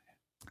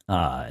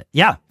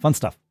 yeah, fun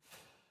stuff.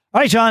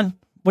 All right, John,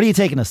 what are you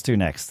taking us to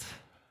next?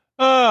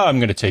 I'm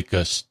going to take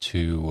us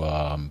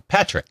to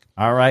Patrick.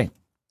 All right.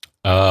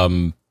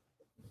 And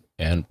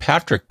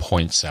Patrick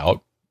points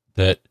out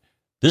that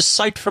this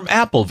site from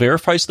Apple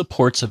verifies the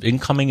ports of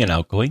incoming and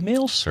outgoing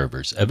mail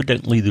servers.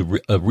 Evidently,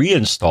 the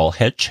reinstall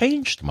had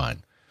changed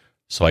mine.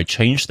 So I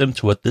changed them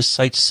to what this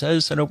site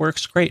says, and it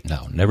works great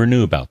now. Never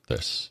knew about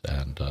this.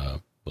 And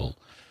we'll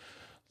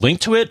link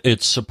to it.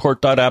 It's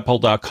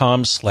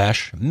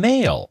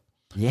support.apple.com/mail.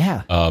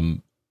 Yeah.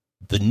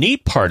 The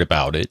neat part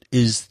about it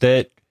is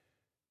that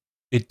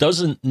it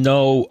doesn't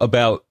know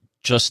about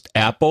just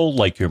Apple,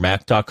 like your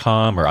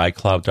Mac.com or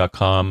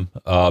iCloud.com,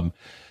 but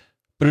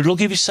it'll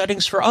give you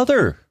settings for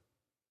other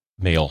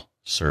mail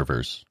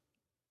servers.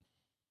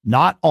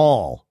 Not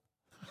all.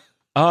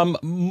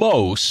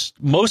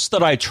 Most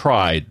that I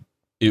tried,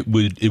 it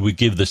would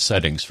give the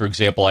settings. For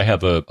example, I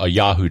have a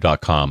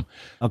Yahoo.com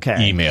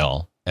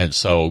email, and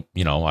so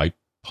I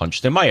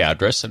punched in my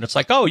address, and it's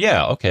like, oh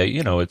yeah, okay,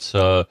 it's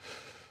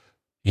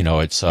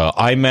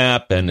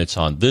IMAP, and it's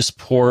on this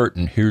port,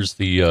 and here's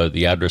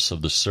the address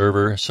of the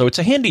server. So it's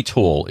a handy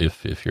tool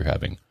if you're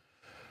having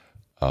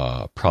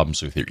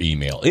problems with your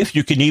email. If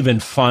you can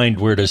even find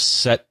where to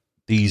set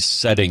these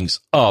settings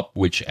up,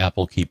 which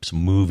Apple keeps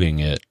moving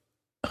it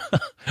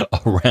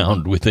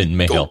around within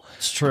mail.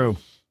 It's true.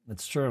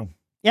 It's true.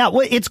 Yeah,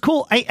 well, it's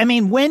cool. I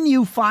mean, when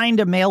you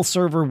find a mail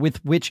server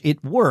with which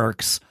it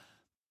works,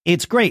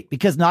 it's great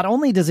because not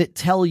only does it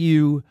tell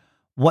you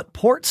what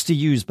ports to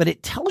use, but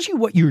it tells you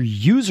what your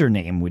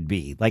username would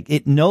be. Like,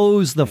 it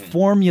knows the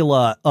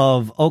formula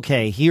of,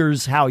 okay,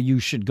 here's how you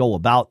should go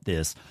about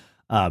this.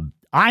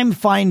 I'm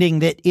finding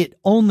that it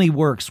only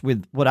works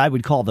with what I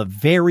would call the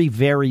very,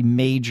 very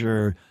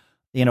major,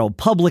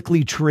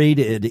 publicly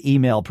traded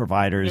email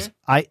providers.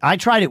 Mm-hmm. I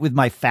tried it with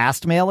my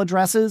fast mail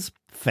addresses,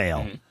 fail.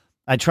 Mm-hmm.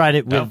 I tried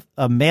it with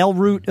a mail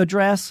route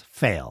address,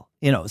 fail.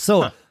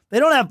 So they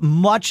don't have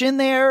much in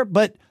there,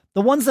 but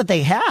the ones that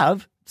they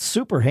have,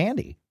 super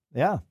handy.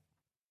 Yeah.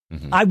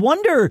 Mm-hmm. I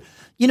wonder,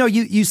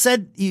 you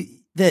said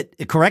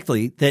that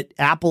correctly, that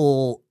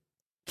Apple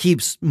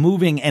keeps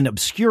moving and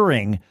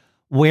obscuring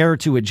where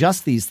to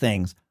adjust these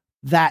things.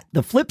 That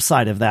the flip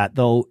side of that,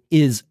 though,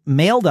 is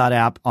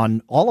Mail.app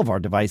on all of our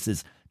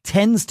devices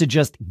tends to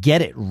just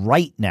get it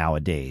right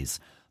nowadays.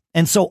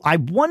 And so I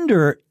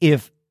wonder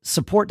if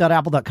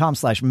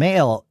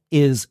support.apple.com/mail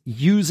is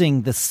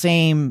using the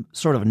same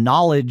sort of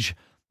knowledge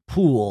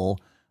pool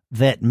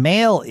that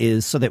Mail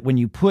is, so that when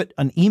you put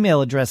an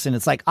email address in,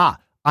 it's like,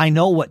 I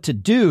know what to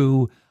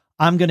do.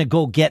 I'm going to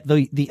go get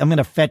I'm going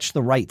to fetch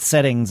the right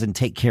settings and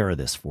take care of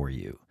this for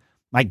you.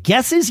 My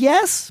guess is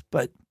yes,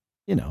 but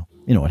you know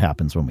what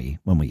happens when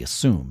we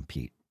assume,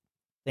 Pete.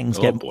 Things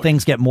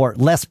get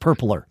less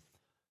purpler.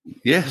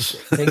 Yes.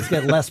 Things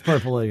get less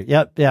purpler.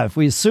 Yep. Yeah. If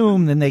we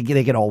assume, then they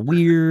get all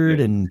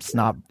weird and it's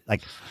not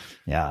like,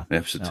 yeah.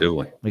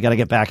 Absolutely. No, we got to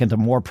get back into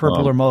more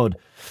purpler mode.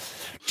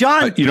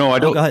 John, I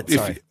don't. Go ahead.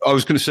 Sorry. I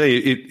was going to say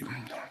it.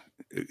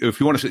 If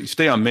you want to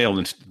stay on Mail,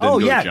 then go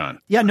to John.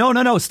 Yeah.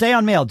 No. Stay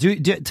on Mail.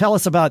 Tell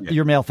us about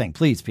your Mail thing,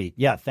 please, Pete.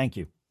 Yeah. Thank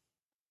you.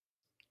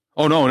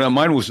 Oh no,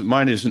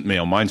 mine isn't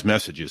Mail. Mine's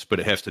Messages, but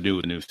it has to do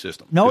with the new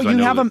system. No,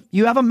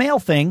 you have a Mail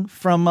thing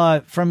from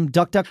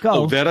DuckDuckGo.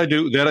 Oh, that I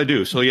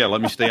do. So yeah,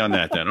 let me stay on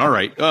that then. All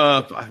right.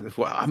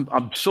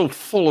 I'm so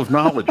full of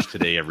knowledge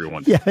today,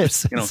 everyone.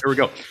 Yes. Here we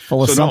go.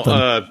 Full of something.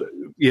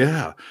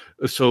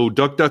 So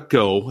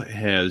DuckDuckGo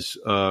has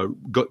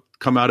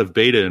come out of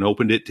beta and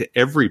opened it to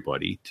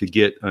everybody to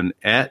get an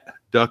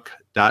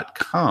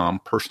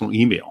 @duck.com personal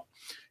email,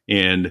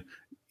 and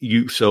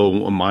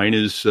mine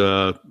is.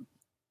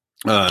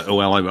 I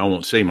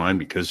won't say mine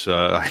because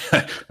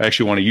I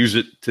actually want to use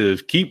it to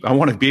keep. I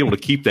want to be able to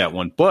keep that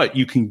one. But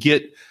you can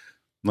get.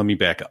 Let me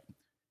back up.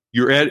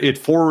 It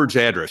forwards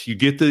address. You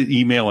get the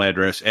email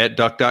address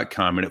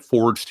 @duck.com, and it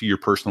forwards to your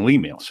personal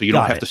email. So you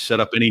don't have to set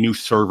up any new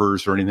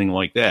servers or anything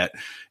like that.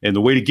 And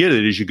the way to get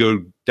it is you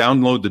go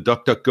download the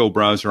DuckDuckGo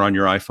browser on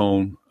your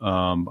iPhone,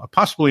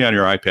 possibly on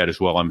your iPad as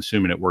well. I'm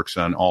assuming it works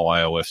on all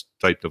iOS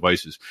type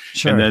devices.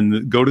 Sure. And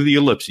then go to the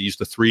ellipses,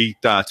 the three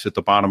dots at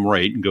the bottom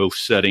right, and go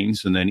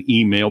settings, and then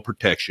email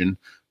protection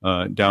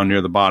down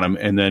near the bottom,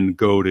 and then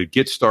go to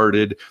get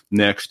started.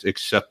 Next,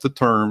 accept the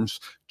terms.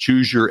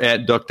 Choose your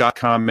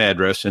 @duck.com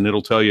address, and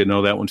it'll tell you,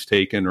 no, that one's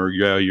taken, or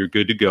yeah, you're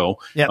good to go.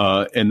 Yep.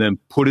 And then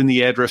put in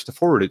the address to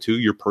forward it to,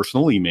 your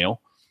personal email,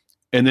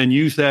 and then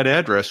use that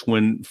address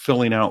when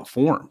filling out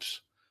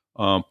forms.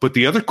 But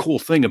the other cool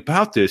thing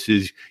about this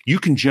is you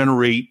can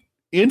generate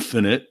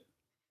infinite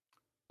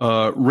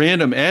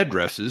random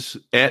addresses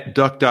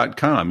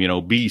 @duck.com,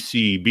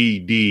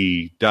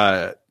 BCBD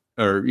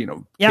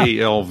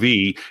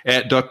KLV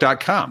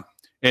 @duck.com.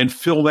 And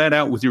fill that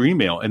out with your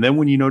email. And then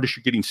when you notice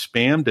you're getting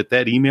spammed at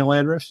that email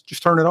address,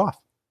 just turn it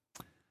off.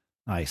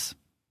 Nice.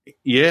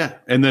 Yeah.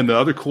 And then the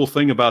other cool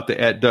thing about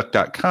the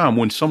 @duck.com,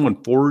 when someone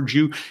forwards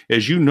you,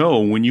 as you know,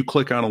 when you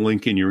click on a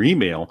link in your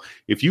email,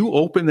 if you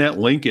open that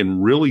link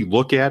and really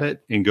look at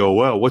it and go,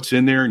 well, what's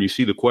in there? And you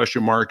see the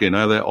question mark and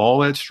all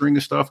that string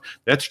of stuff,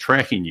 that's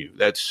tracking you.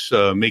 That's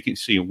making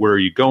see where are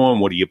you going?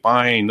 What are you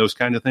buying? Those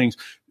kind of things.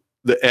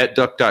 The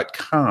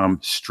 @duck.com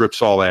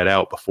strips all that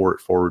out before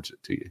it forwards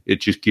it to you.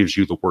 It just gives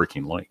you the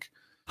working link.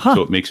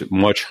 So it makes it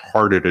much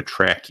harder to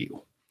track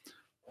you.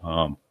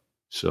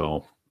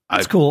 So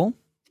that's cool.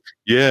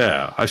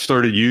 Yeah, I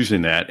started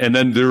using that. And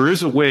then there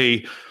is a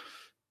way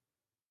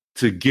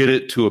to get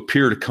it to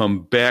appear to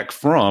come back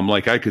from,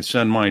 like I could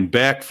send mine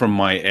back from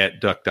my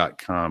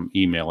 @duck.com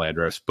email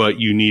address, but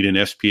you need an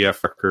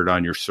SPF record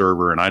on your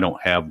server, and I don't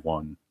have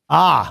one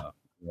right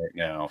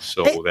now.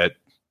 So that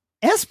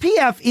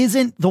SPF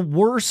isn't the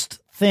worst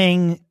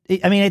thing.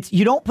 I mean,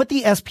 you don't put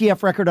the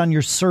SPF record on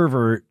your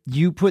server.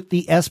 You put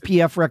the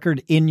SPF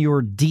record in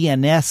your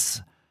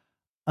DNS.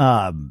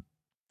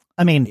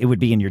 I mean, it would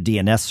be in your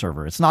DNS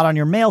server. It's not on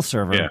your mail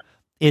server. Yeah.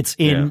 It's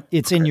on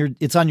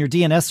your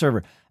DNS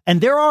server. And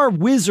there are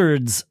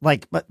wizards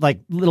like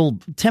little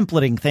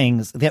templating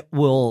things that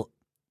will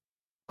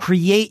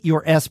create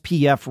your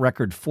SPF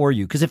record for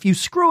you. Because if you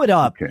screw it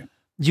up,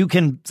 you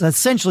can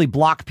essentially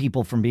block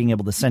people from being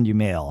able to send you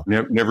mail.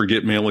 Never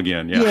get mail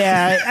again. Yeah.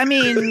 Yeah. I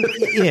mean,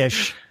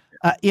 ish.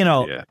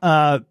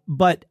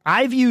 But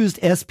I've used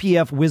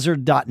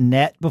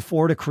spfwizard.net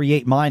before to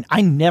create mine.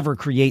 I never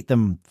create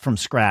them from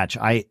scratch.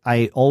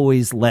 I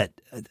always let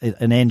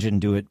an engine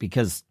do it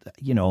because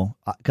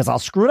I'll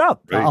screw it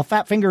up. Right. I'll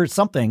fat finger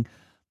something.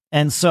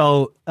 And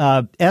so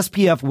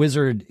SPF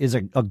Wizard is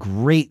a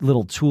great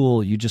little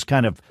tool. You just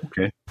kind of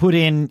put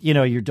in,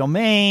 your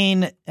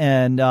domain,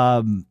 and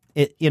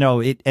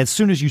it as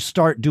soon as you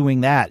start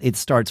doing that, it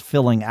starts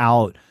filling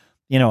out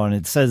and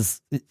it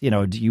says,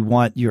 do you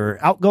want your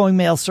outgoing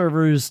mail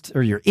servers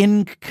or your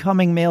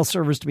incoming mail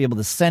servers to be able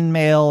to send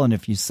mail? And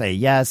if you say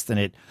yes, then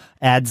it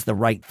adds the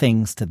right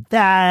things to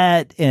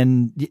that.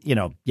 And,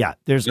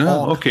 there's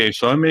okay.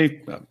 So I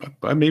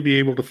may be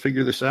able to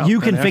figure this out. You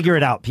can figure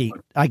it out, Pete.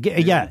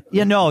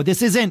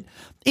 This isn't,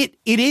 it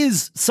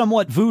is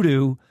somewhat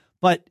voodoo,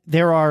 but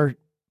there are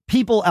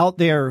people out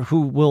there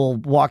who will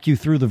walk you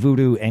through the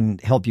voodoo and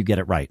help you get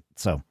it right.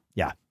 So,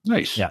 yeah.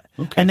 Nice. Yeah.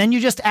 Okay. And then you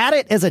just add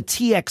it as a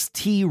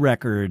TXT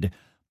record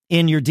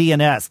in your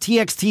DNS.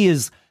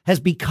 TXT has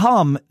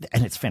become,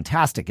 and it's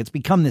fantastic, it's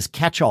become this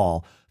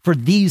catch-all for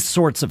these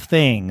sorts of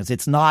things.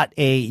 It's not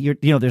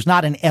there's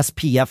not an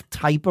SPF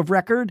type of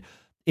record.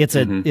 It's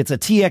a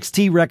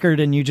TXT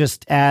record, and you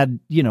just add,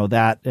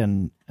 that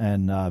and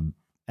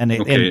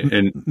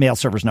mail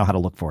servers know how to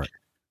look for it.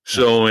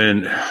 So,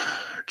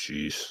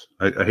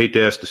 I hate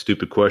to ask the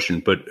stupid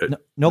question, but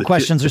no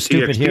questions are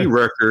stupid here.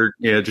 Record,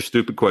 just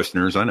stupid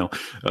questioners. I know.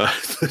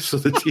 So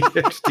the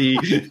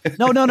TXT.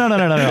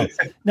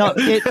 No.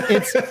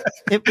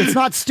 It's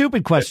not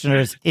stupid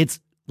questioners. It's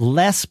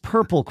less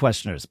purple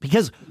questioners,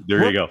 because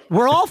you go.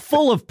 We're all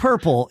full of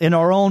purple in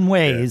our own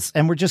ways,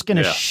 and we're just going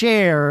to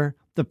share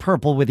the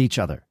purple with each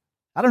other.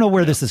 I don't know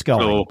where this is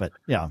going, but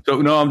yeah.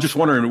 So no, I'm just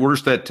wondering,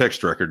 where's that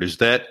text record? Is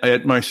that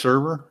at my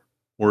server,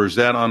 or is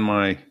that on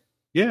my?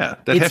 Yeah,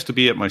 that has to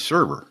be at my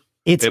server.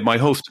 It's at my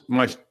host.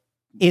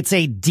 It's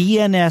a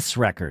DNS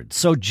record.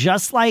 So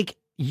just like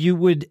you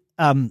would,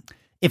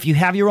 if you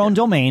have your own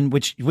domain,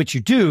 which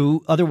you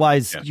do,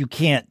 otherwise you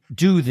can't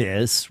do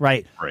this,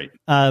 right? Right.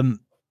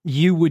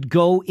 You would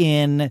go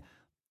in,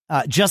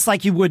 just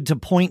like you would to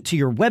point to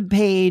your web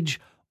page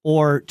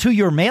or to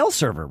your mail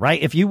server,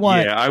 right? If you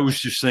want. Yeah, I was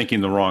just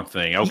thinking the wrong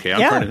thing. Okay, I'm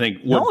trying to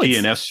think, what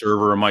DNS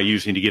server am I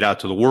using to get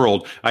out to the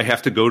world? I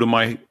have to go to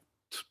my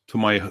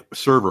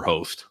server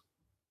host.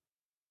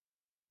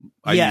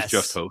 I use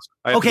Just Host.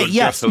 Okay,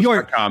 yes,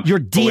 your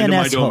DNS my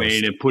host.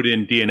 domain and put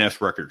in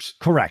DNS records.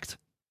 Correct.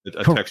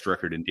 A text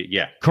record in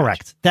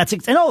correct. That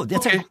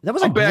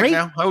was a great.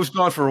 Now. I was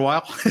gone for a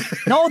while.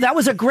 No, that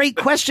was a great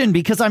question,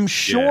 because I'm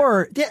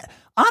sure.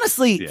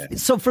 Honestly,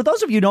 so for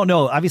those of you who don't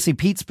know, obviously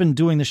Pete's been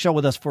doing the show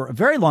with us for a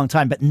very long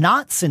time, but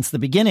not since the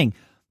beginning.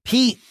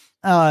 Pete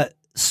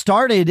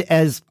started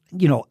as,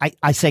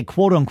 I say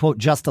quote unquote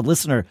just a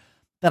listener,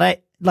 that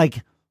I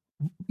like.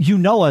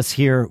 Us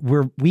here,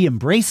 we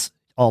embrace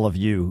all of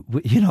you.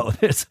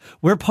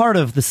 We're part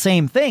of the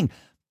same thing.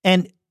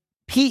 And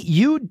Pete,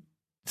 you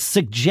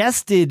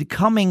suggested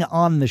coming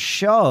on the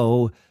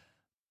show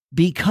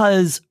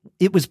because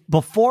it was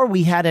before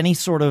we had any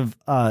sort of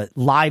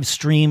live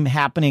stream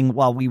happening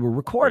while we were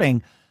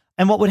recording.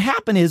 And what would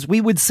happen is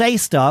we would say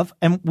stuff,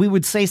 and we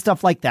would say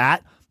stuff like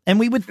that, and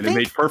we would think it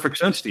made perfect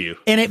sense to you.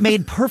 And it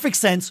made perfect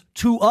sense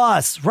to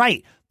us,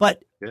 right?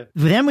 But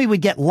then we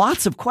would get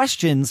lots of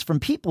questions from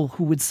people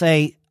who would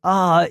say,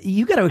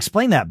 you got to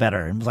explain that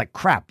better. And it was like,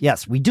 crap,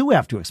 yes, we do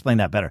have to explain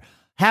that better.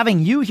 Having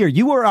you here,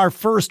 you were our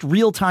first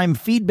real-time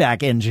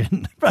feedback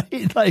engine,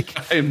 right?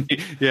 Like,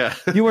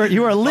 you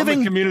were a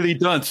living community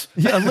dunce,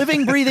 a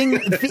living,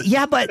 breathing.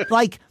 But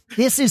like,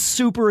 this is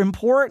super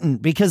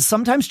important, because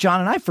sometimes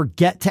John and I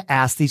forget to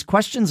ask these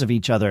questions of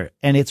each other,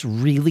 and it's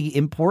really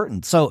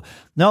important. So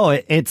no,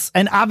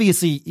 and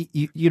obviously,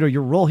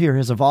 your role here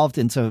has evolved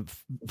into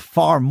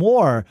far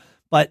more.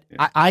 But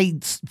I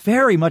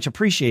very much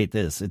appreciate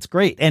this. It's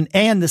great,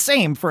 and the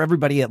same for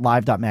everybody at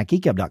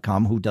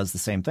live.macgeekgab.com who does the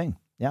same thing.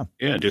 Yeah.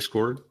 Yeah.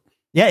 Discord.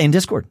 Yeah. In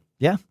Discord.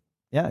 Yeah.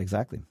 Yeah,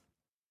 exactly.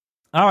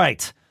 All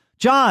right,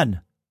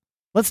 John,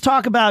 let's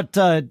talk about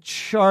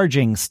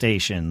charging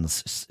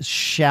stations.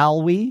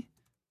 Shall we?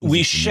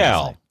 We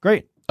shall.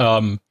 Great.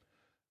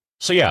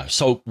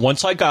 So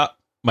once I got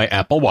my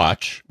Apple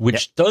Watch,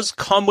 which does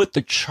come with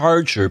the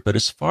charger, but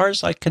as far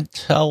as I can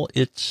tell,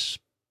 it's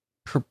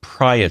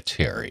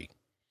proprietary.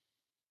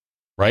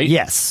 Right?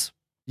 Yes.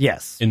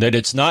 In that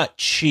it's not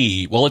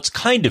Qi. Well, it's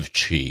kind of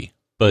Qi,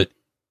 but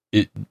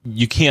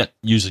you can't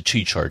use a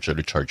Qi charger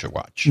to charge your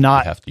watch. You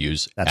have to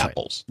use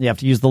Apple's. Right. You have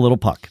to use the little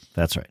puck.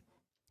 That's right.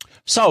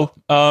 So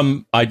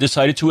I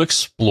decided to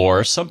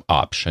explore some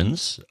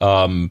options,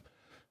 and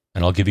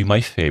I'll give you my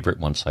favorite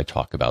once I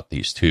talk about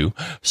these two.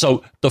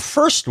 So the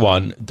first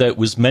one that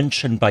was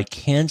mentioned by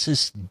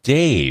Kansas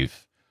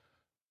Dave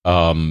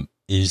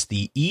is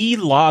the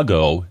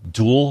eLago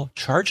dual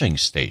charging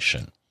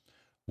station.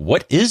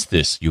 What is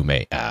this, you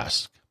may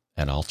ask?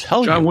 And I'll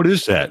tell you. John, what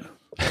is that?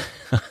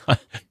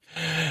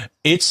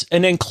 It's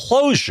an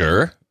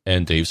enclosure,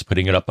 and Dave's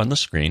putting it up on the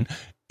screen.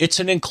 It's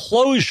an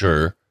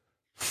enclosure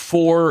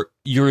for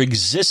your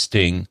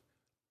existing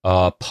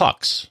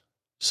pucks.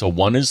 So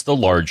one is the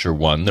larger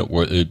one that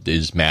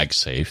is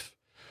MagSafe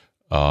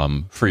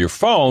for your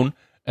phone,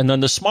 and then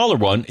the smaller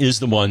one is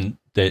the one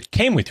that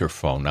came with your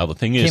phone. Now the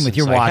thing is, came with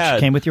your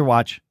watch. Came with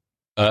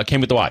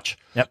the watch.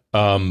 Yep.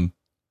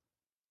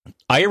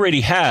 I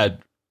already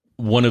had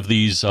one of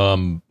these,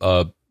 or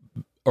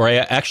I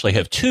actually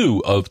have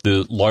two of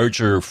the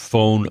larger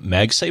phone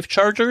MagSafe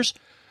chargers.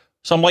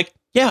 So I'm like,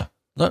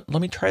 let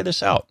me try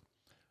this out.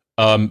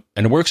 And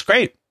it works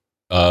great.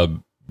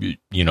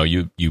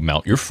 you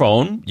mount your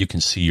phone. You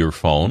can see your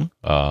phone,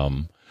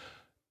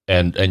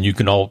 and you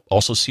can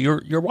also see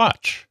your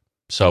watch.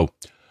 So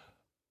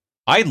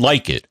I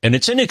like it, and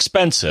it's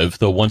inexpensive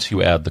though. Once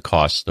you add the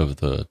cost of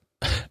the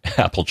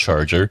Apple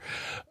charger,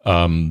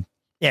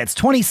 it's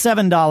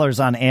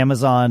 $27 on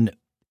Amazon.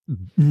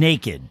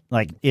 Naked,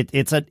 like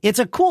it's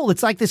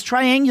like this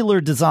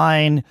triangular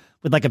design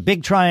with like a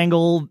big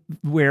triangle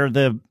where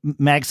the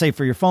MagSafe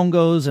for your phone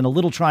goes and a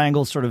little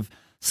triangle sort of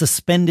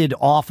suspended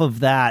off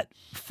of that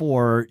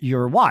for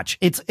your watch.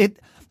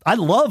 I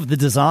love the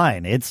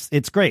design.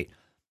 It's great.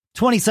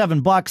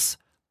 $27,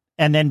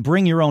 and then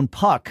bring your own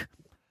puck.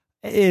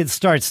 It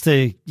starts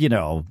to,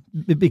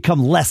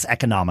 become less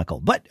economical,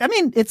 but I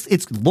mean,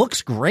 it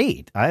looks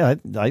great. I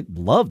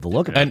love the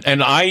look of it.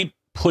 And I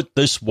put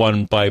this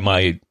one by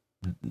my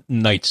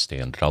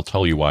nightstand. I'll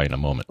tell you why in a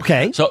moment.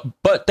 Okay. So,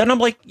 but then I'm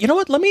like, you know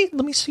what? Let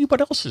me see what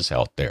else is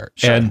out there.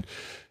 Sure. And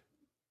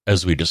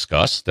as we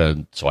discussed,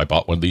 and so I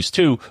bought one of these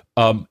too.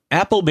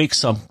 Apple makes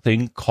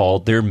something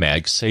called their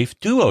MagSafe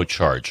Duo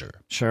charger.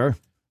 Sure.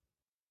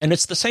 And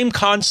it's the same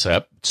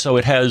concept. So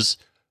it has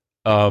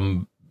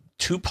 2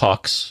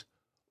 pucks.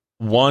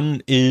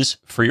 One is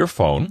for your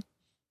phone,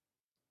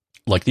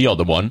 like the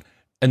other one,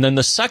 and then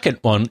the second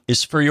one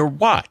is for your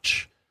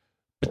watch.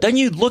 But then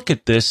you look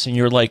at this and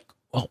you're like,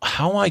 well,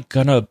 how am I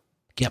gonna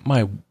get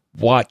my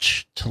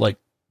watch to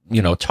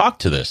talk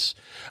to this?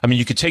 I mean,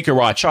 you could take your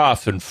watch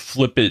off and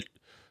flip it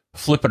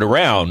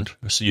around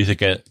so you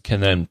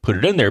can then put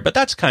it in there, but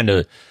that's kind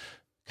of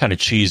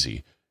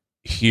cheesy.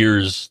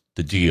 Here's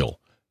the deal: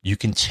 you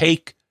can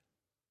take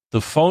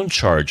the phone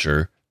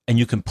charger and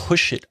you can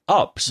push it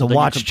up. So the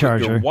watch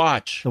charger, the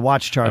watch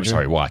charger. I'm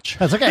sorry, watch.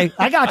 That's okay.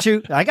 I got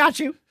you.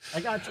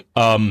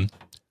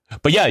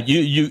 But yeah,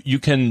 you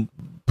can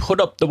put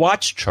up the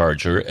watch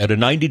charger at a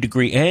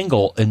 90-degree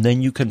angle, and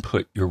then you can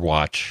put your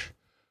watch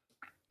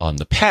on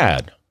the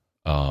pad.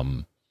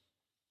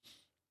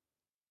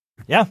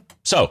 Yeah.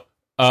 So,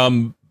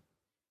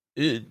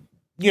 it's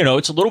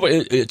a little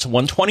bit. It's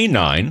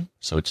 $129,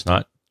 so it's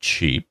not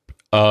cheap.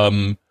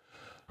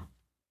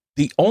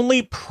 The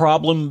only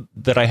problem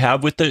that I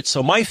have with it,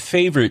 so my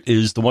favorite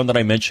is the one that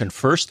I mentioned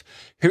first.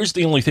 Here's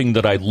the only thing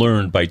that I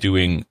learned by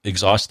doing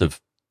exhaustive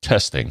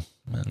testing.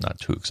 Not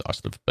too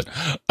exhaustive, but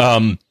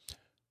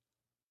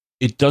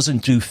it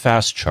doesn't do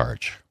fast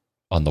charge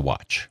on the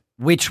watch.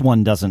 Which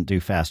one doesn't do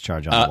fast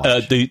charge on the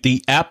watch?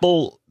 The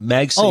Apple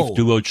MagSafe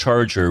Duo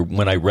charger,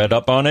 when I read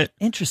up on it.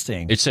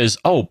 Interesting. It says,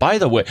 by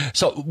the way,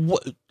 so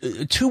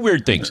 2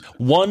 weird things.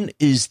 One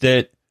is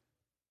that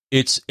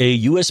it's a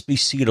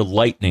USB-C to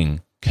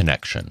Lightning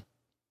connection.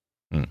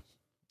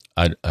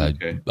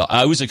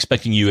 I was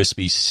expecting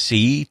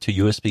USB-C to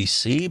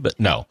USB-C, but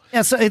no.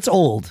 Yeah, so it's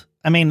old.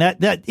 I mean,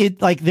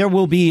 there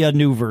will be a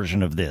new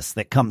version of this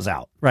that comes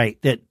out, right?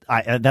 That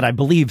I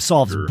believe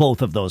solves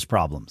both of those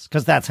problems,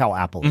 because that's how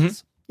Apple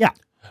is. Yeah.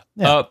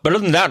 But other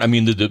than that, I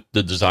mean, the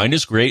design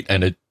is great,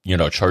 and it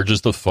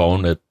charges the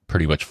phone at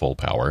pretty much full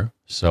power.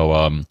 So,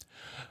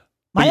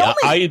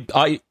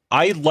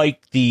 I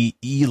like the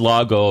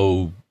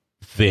eLago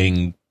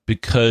thing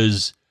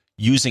because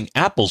using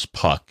Apple's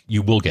puck,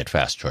 you will get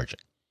fast charging.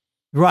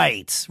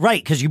 Right,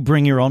 because you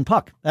bring your own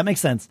puck. That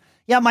makes sense.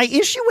 Yeah, my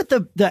issue with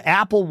the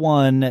Apple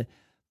one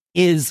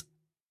is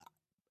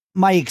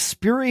my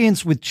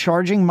experience with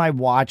charging my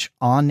watch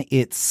on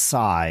its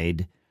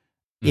side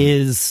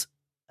is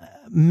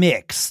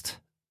mixed.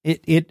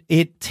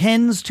 It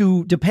tends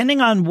to,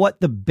 depending on what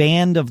the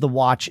band of the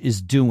watch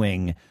is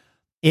doing,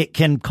 it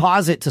can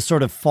cause it to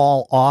sort of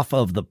fall off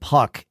of the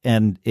puck,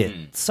 and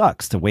it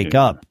sucks to wake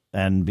up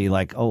and be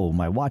like, oh,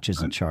 my watch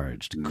isn't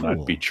charged. Cool.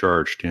 Not be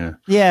charged, yeah.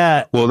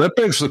 Yeah. Well, that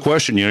begs the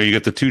question, you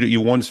get the two that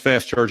one's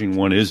fast charging,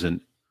 one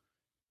isn't.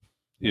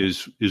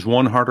 Is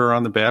one harder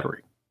on the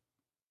battery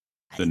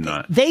than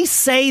not? They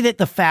say that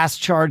the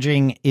fast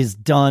charging is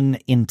done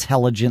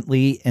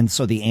intelligently, and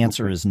so the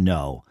answer is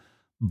no.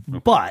 Okay.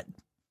 But,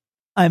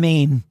 I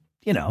mean,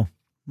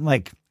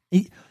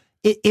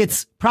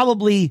 it's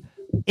probably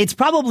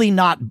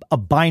not a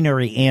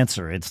binary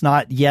answer. It's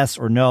not yes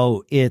or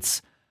no.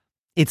 It's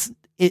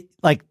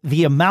like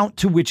the amount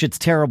to which it's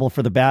terrible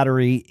for the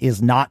battery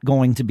is not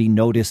going to be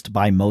noticed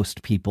by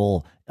most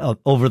people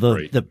over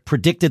the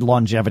predicted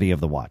longevity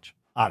of the watch.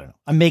 I don't know.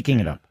 I'm making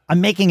it up.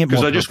 I'm making it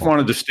because I just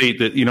wanted to state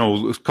that,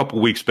 a couple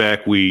of weeks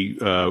back, we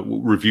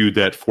reviewed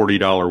that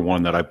 $40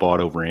 one that I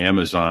bought over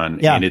Amazon,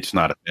 and it's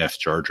not a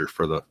fast charger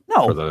for the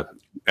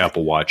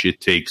Apple Watch.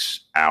 It takes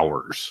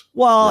hours.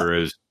 Well,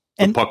 whereas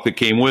the puck that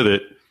came with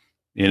it,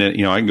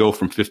 I can go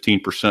from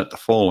 15% to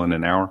full in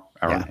an hour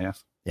and a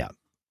half.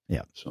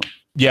 Yeah. So.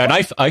 Yeah, and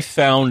I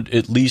found,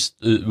 at least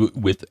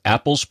with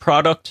Apple's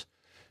product,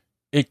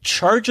 it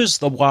charges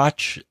the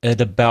watch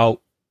at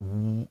about,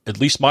 at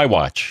least my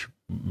watch,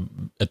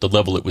 at the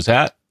level it was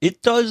at,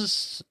 it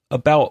does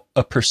about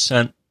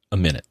 1% a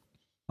minute.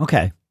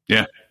 Okay.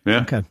 Yeah.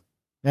 Okay.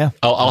 Yeah.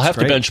 I'll have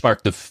to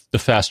benchmark the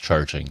fast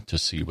charging to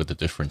see what the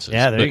difference is.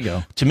 Yeah, there you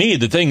go. To me,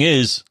 the thing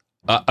is,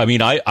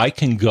 I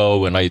can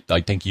go, and I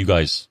think you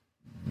guys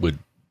would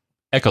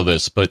echo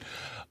this, but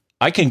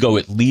I can go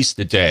at least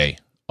a day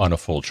on a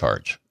full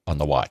charge on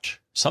the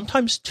watch,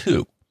 sometimes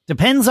 2.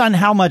 Depends on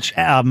how much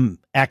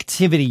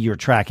activity you're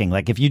tracking.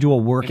 Like if you do a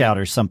workout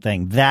or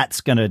something,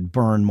 that's going to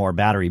burn more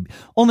battery,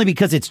 only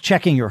because it's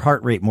checking your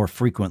heart rate more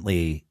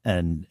frequently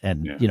and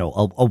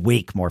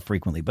awake more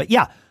frequently. But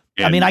yeah,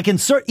 I mean, I can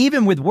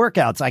even with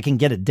workouts, I can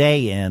get a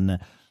day in.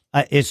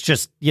 It's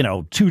just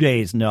 2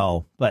 days,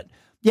 no. But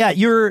yeah,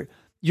 your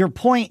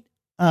point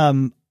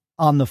on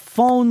the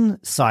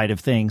phone side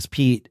of things,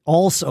 Pete,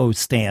 also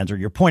stands, or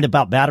your point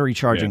about battery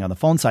charging on the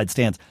phone side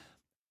stands.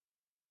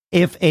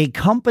 If a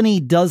company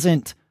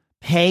doesn't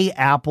pay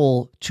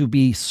Apple to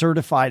be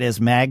certified as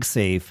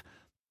MagSafe,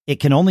 it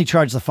can only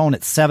charge the phone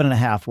at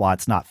 7.5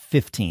 watts, not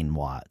 15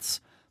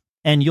 watts.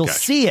 And you'll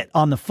see it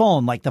on the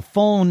phone. Like the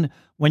phone,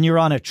 when you're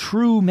on a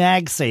true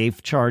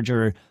MagSafe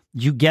charger,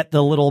 you get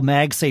the little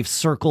MagSafe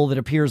circle that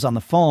appears on the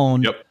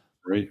phone. Yep.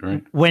 Right.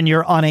 When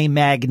you're on a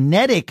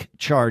magnetic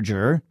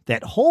charger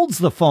that holds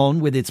the phone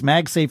with its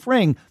MagSafe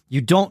ring,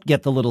 you don't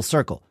get the little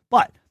circle,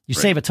 but you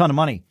save a ton of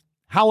money.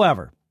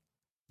 However,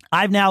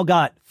 I've now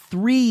got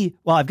 3.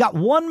 Well, I've got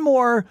one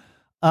more.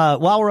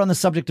 While we're on the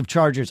subject of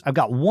chargers, I've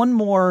got one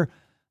more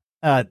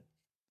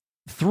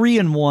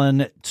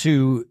 3-in-1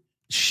 to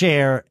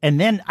share. And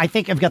then I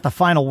think I've got the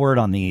final word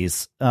on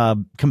these,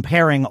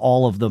 comparing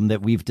all of them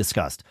that we've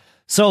discussed.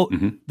 So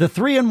the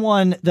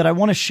 3-in-1 that I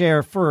want to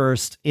share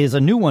first is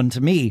a new one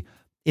to me.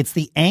 It's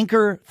the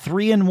Anker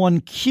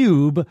 3-in-1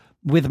 Cube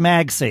with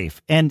MagSafe.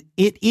 And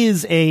it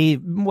is maybe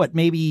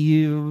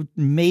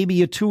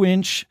a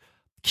 2-inch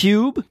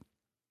cube.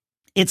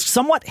 It's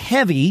somewhat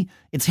heavy.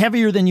 It's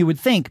heavier than you would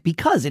think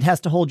because it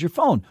has to hold your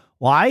phone.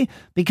 Why?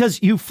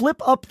 Because you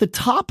flip up the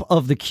top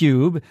of the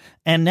cube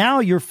and now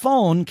your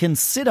phone can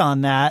sit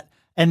on that.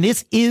 And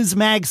this is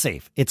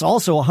MagSafe. It's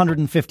also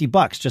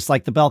 $150, just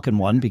like the Belkin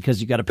one,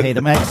 because you got to pay the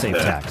MagSafe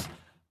tax.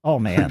 Oh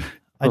man,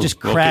 I just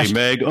crashed.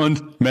 Mag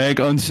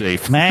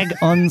unsafe. Mag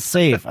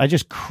unsafe. I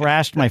just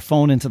crashed my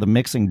phone into the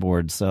mixing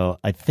board. So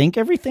I think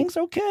everything's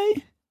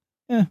okay.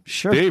 Yeah,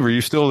 sure. Dave, are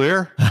you still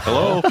there?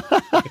 Hello.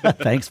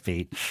 Thanks,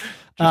 Pete.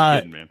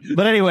 Kidding, man.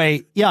 But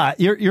anyway, yeah,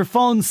 your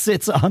phone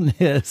sits on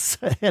this,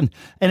 and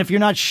if you're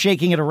not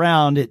shaking it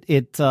around,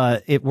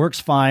 it works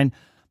fine.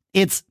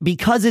 It's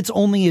because it's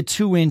only a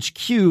 2-inch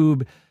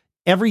cube.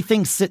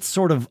 Everything sits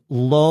sort of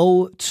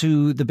low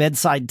to the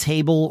bedside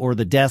table or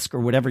the desk or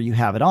whatever you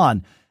have it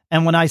on.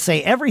 And when I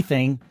say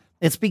everything,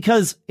 it's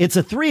because it's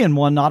a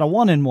 3-in-1, not a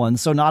 1-in-1.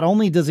 So not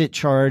only does it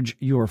charge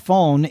your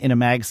phone in a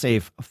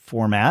MagSafe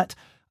format,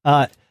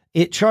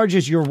 it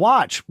charges your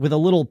watch with a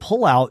little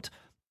pull-out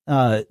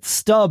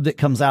stub that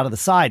comes out of the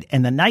side.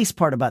 And the nice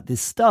part about this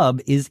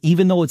stub is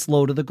even though it's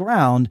low to the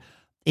ground,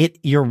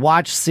 your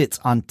watch sits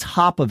on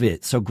top of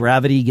it. So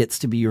gravity gets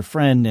to be your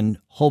friend. And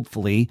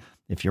hopefully,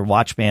 if your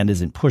watch band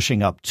isn't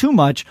pushing up too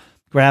much,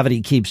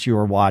 gravity keeps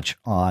your watch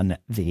on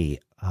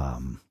the,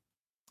 on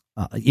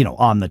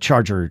the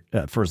charger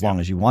for as long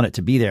as you want it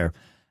to be there.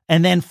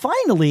 And then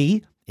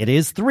finally, it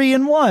is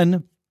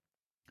 3-in-1.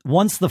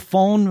 Once the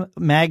phone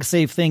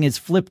MagSafe thing is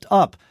flipped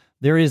up,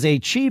 there is a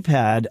Qi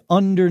pad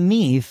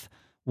underneath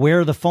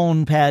where the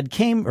phone pad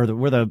came, or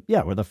where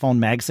the phone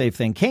MagSafe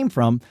thing came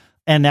from.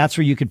 And that's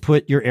where you could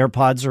put your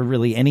AirPods or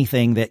really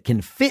anything that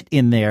can fit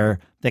in there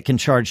that can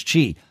charge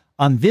Qi.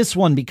 On this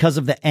one, because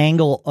of the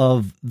angle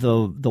of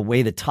the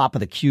way the top of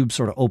the cube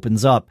sort of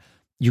opens up,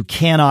 you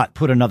cannot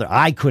put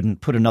I couldn't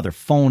put another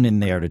phone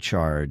in there to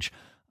charge.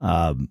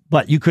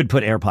 But you could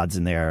put AirPods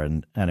in there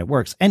and it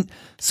works. And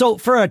so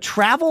for a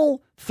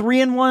travel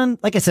 3-in-1,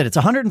 like I said, it's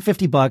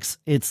 $150.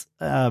 It's,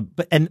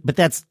 but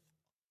that's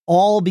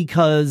all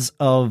because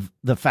of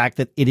the fact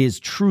that it is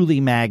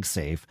truly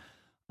MagSafe.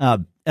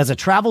 As a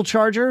travel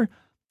charger,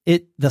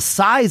 the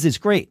size is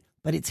great,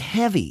 but it's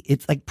heavy.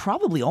 It's like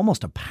probably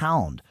almost a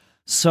pound.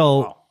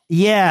 So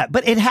yeah,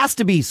 but it has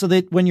to be so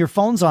that when your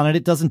phone's on it,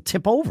 it doesn't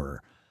tip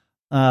over.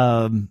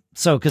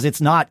 Cause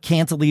it's not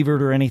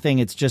cantilevered or anything.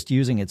 It's just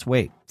using its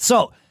weight.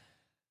 So,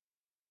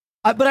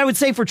 but I would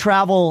say for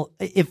travel,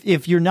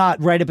 if you're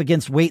not right up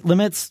against weight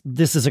limits,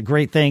 this is a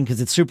great thing because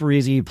it's super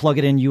easy. You plug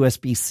it in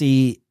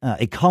USB-C.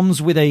 It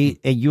comes with a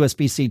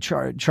USB-C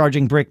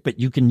charging brick, but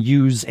you can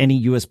use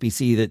any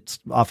USB-C that's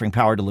offering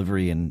power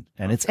delivery and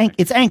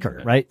it's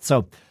Anker, right?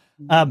 So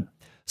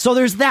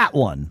there's that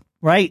one,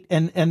 right?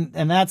 And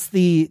that's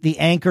the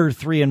Anker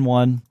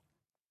 3-in-1.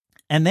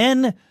 And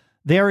then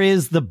there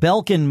is the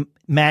Belkin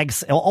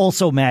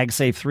also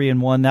MagSafe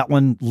 3-in-1. That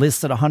one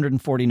lists at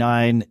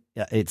 $149.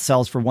 It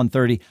sells for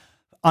 $130.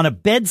 On a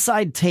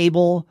bedside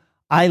table,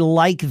 I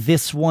like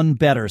this one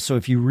better. So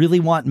if you really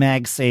want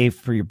MagSafe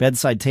for your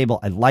bedside table,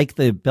 I like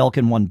the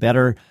Belkin one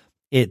better.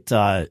 It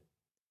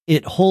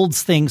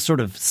holds things sort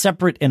of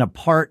separate and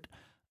apart.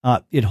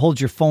 It holds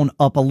your phone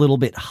up a little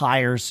bit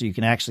higher so you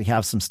can actually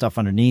have some stuff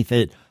underneath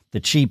it. The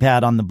Qi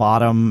pad on the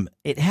bottom.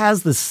 It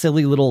has this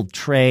silly little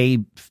tray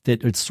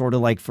that it's sort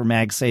of like for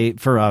MagSafe,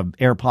 for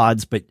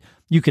AirPods, but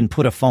you can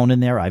put a phone in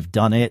there. I've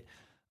done it.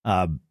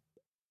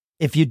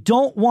 If you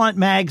don't want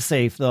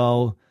MagSafe,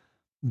 though,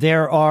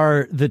 there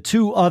are the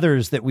two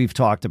others that we've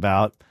talked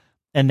about.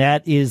 and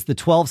that is the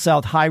 12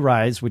 South High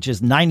Rise, which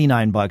is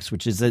 $99,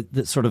 which is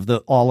the sort of the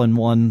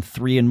all-in-one,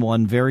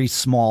 3-in-1, very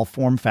small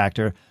form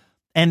factor.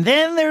 And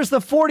then there's the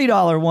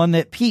 $40 one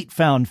that Pete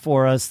found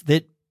for us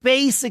that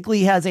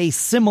basically has a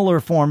similar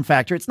form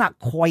factor. It's not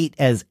quite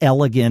as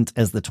elegant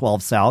as the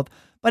 12 South,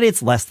 but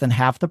it's less than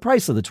half the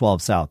price of the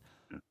 12 South.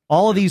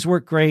 All of these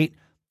work great.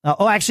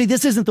 Actually,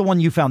 this isn't the one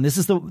you found. This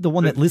is the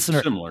one that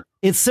listener. Similar.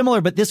 It's similar,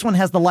 but this one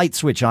has the light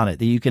switch on it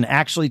that you can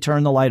actually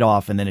turn the light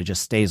off and then it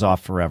just stays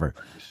off forever.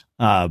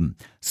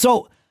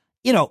 So,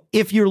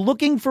 if you're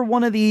looking for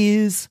one of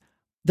these,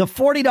 the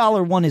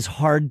 $40 one is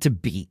hard to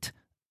beat.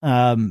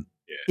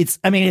 It's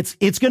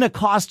going to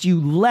cost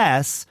you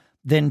less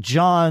than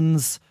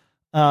John's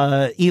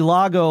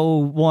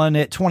Elago one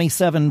at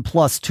 27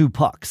 plus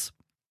 $2.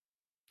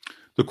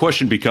 The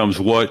question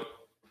becomes what's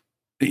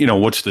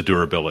the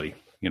durability?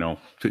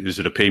 Is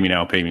it a pay me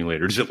now, pay me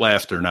later? Does it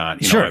last or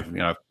not? Sure.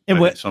 I've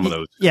had some of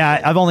those.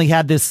 Yeah, I've only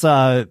had this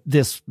one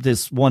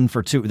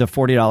for the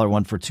 $40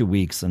 one for 2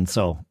 weeks, and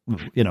so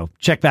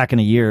check back in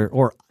a year,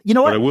 or what?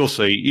 But I will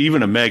say,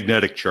 even a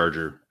magnetic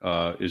charger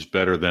is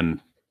better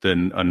than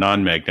a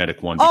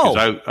non-magnetic one,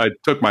 because I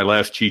took my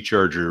last Qi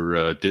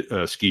charger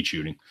skeet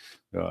shooting.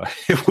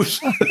 It was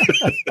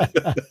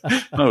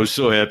I was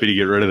so happy to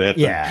get rid of that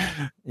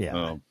thing.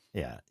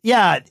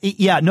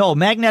 Yeah. No,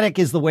 magnetic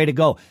is the way to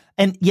go.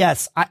 And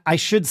yes, I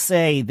should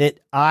say that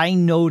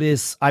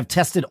I've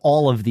tested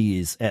all of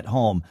these at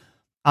home.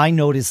 I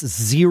notice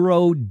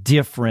zero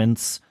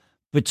difference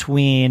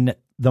between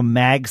the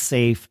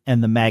MagSafe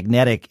and the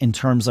magnetic in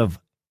terms of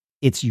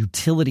its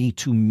utility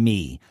to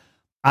me.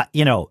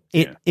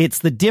 It's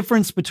the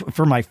difference between,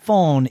 for my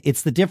phone,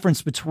 it's the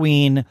difference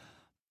between,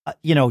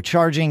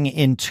 charging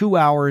in 2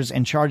 hours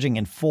and charging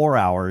in 4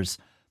 hours.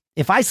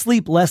 If I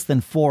sleep less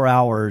than 4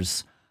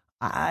 hours,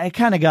 I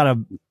kind of got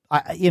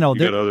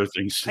other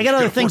things. I got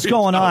other things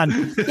going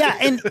on. Yeah.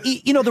 And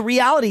the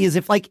reality is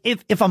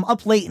if I'm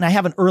up late and I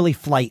have an early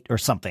flight or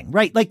something,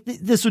 right? Like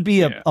this would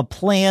be a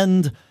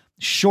planned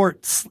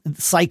short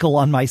cycle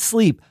on my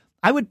sleep.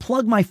 I would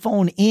plug my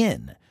phone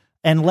in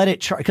and let it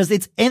charge, because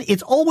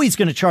it's always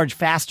going to charge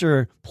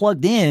faster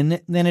plugged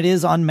in than it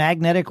is on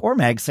magnetic or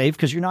MagSafe,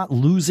 because you're not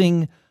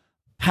losing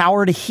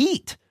power to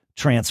heat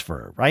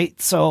transfer.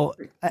 Right. So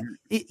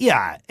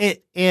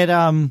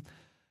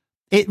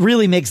it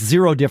really makes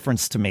zero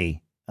difference to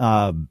me,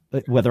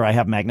 whether I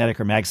have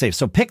magnetic or MagSafe.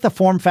 So pick the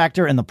form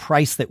factor and the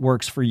price that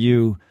works for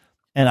you.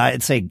 And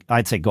I'd say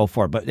go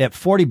for it. But at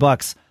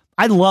 $40,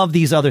 I love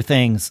these other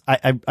things.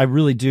 I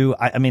really do.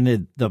 I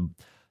mean,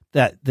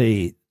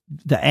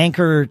 the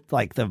anchor,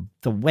 like the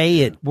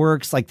way it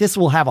works, like this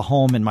will have a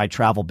home in my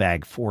travel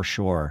bag for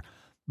sure.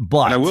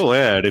 But and I will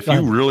add, if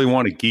you really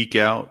want to geek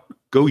out,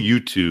 go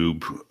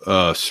YouTube,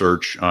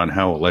 search on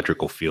how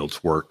electrical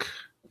fields work.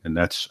 And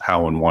that's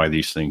how and why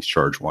these things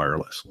charge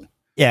wirelessly.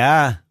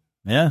 Yeah.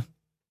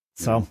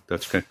 So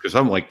that's because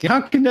I'm like,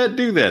 how can that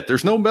do that?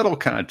 There's no metal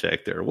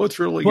contact there. What's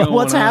really going on?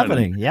 What's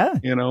happening? Yeah.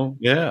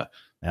 Yeah.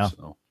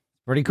 So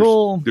pretty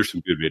cool. There's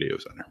some good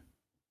videos on there.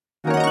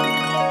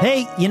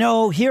 Hey,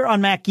 here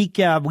on Mac Geek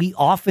Gab, we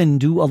often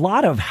do a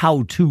lot of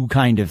how-to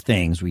kind of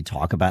things. We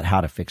talk about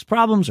how to fix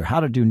problems or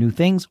how to do new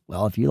things.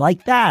 Well, if you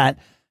like that,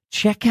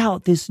 check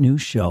out this new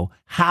show,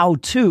 How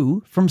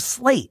To, from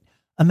Slate.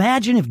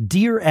 Imagine if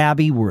Dear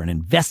Abby were an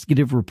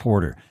investigative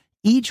reporter.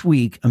 Each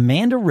week,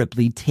 Amanda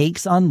Ripley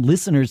takes on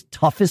listeners'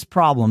 toughest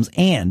problems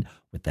and,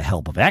 with the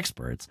help of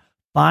experts,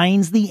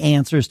 finds the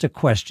answers to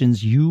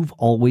questions you've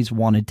always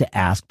wanted to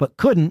ask but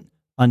couldn't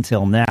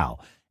until now.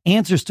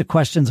 Answers to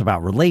questions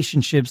about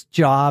relationships,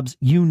 jobs,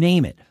 you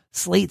name it.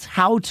 Slate's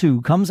How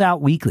To comes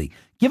out weekly.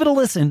 Give it a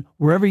listen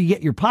wherever you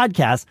get your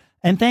podcasts.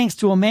 And thanks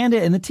to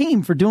Amanda and the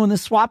team for doing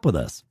this swap with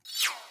us.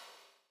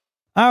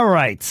 All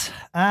right.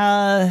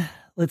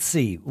 Let's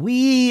see.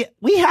 We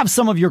have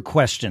some of your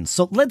questions.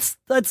 So let's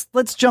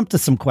jump to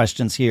some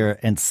questions here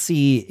and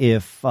see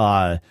if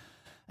and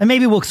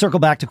maybe we'll circle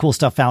back to cool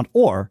stuff found,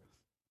 or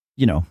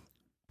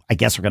I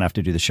guess we're going to have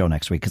to do the show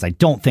next week, because I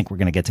don't think we're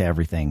going to get to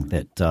everything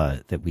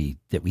that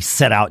we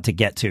set out to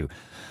get to.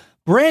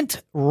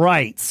 Brent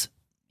writes,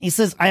 he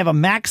says, I have a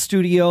Mac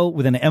Studio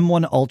with an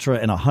M1 Ultra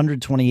and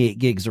 128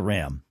 gigs of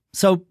RAM.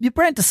 So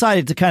Brent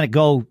decided to kind of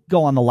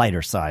go on the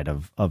lighter side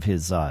of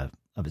his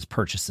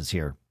purchases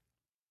here.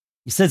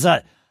 He says,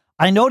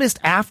 I noticed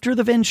after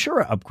the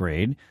Ventura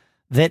upgrade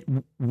that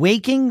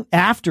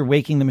after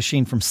waking the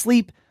machine from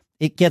sleep,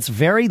 it gets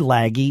very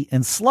laggy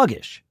and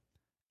sluggish.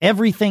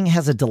 Everything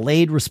has a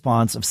delayed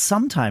response of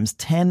sometimes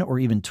 10 or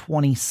even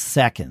 20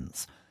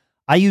 seconds.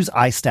 I use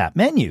iStat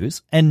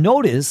menus and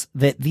notice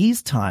that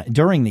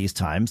during these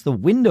times, the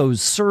Windows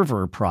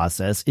server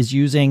process is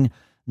using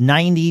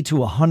 90 to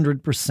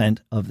 100%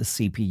 of the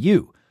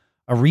CPU.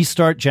 A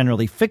restart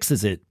generally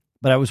fixes it,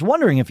 but I was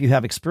wondering if you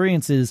have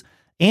experiences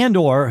and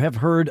or have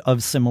heard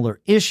of similar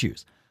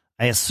issues.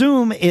 I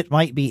assume it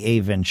might be a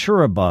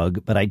Ventura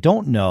bug, but I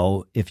don't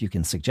know if you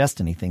can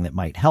suggest anything that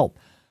might help.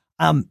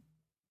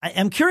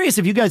 I'm curious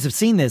if you guys have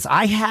seen this.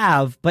 I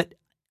have, but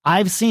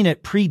I've seen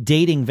it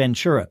predating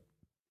Ventura.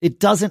 It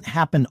doesn't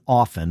happen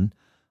often.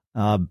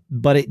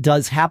 but it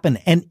does happen.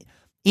 And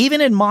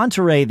even in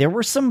Monterey, there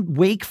were some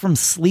wake from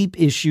sleep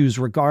issues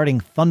regarding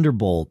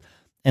Thunderbolt.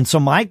 And so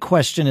my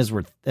question as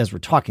we're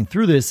talking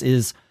through this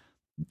is,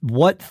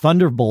 what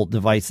Thunderbolt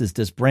devices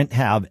does Brent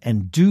have?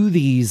 And do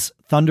these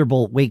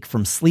Thunderbolt wake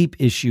from sleep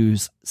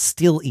issues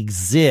still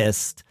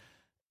exist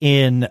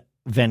in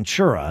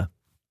Ventura?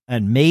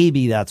 And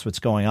maybe that's what's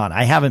going on.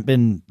 I haven't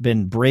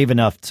been brave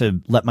enough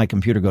to let my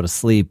computer go to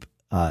sleep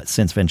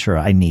since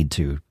Ventura. I need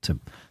to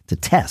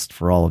test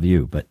for all of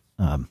you, but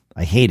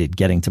I hated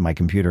getting to my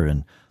computer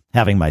and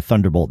having my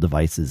Thunderbolt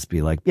devices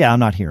be like, yeah, I'm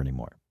not here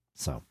anymore.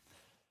 So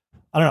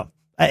I don't know.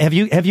 Have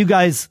you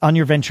guys on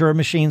your Ventura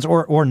machines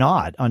or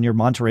not on your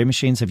Monterey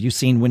machines, have you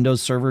seen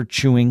Windows Server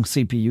chewing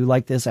CPU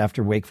like this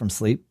after wake from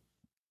sleep?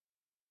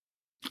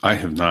 I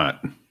have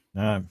not.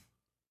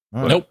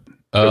 Nope.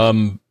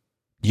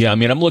 Yeah, I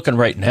mean, I'm looking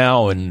right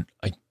now, and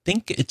I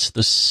think it's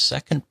the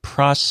second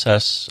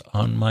process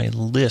on my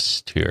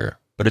list here,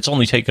 but it's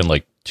only taken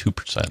like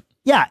 2%.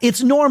 Yeah,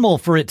 it's normal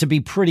for it to be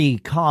pretty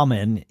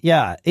common.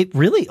 Yeah, it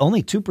really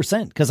only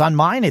 2%, because on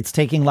mine it's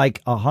taking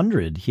like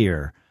 100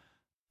 here.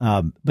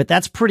 But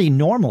that's pretty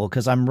normal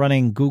because I'm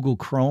running Google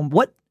Chrome.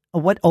 What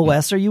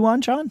OS are you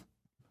on, John?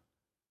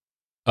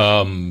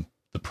 The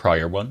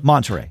prior one.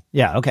 Monterey.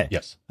 Yeah, okay.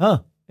 Yes.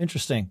 Oh,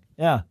 interesting.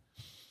 Yeah.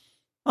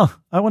 Oh,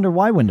 I wonder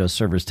why Windows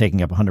Server is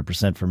taking up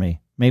 100% for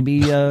me.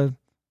 Maybe, I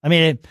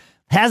mean, it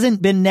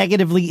hasn't been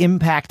negatively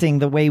impacting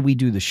the way we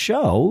do the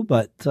show,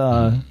 but,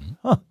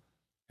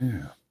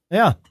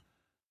 yeah.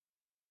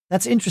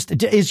 That's interesting.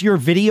 Is your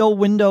video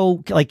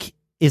window, like,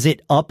 is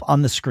it up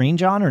on the screen,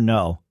 John, or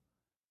no?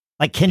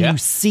 Like, can you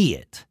see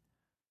it?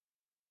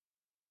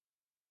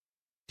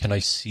 Can I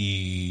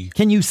see?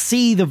 Can you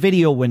see the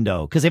video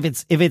window? Because if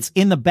it's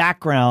in the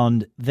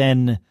background,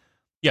 then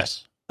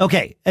yes.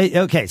 Okay.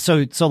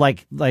 So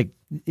like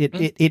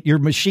it your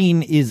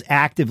machine is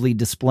actively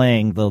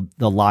displaying the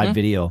live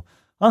video,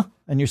 huh?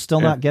 And you're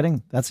still not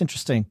getting. That's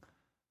interesting.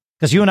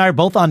 Because you and I are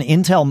both on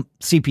Intel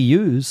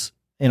CPUs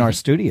in our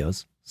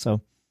studios,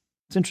 so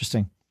it's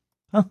interesting,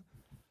 huh?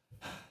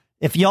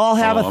 If y'all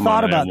have a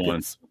thought about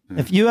this.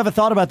 If you have a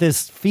thought about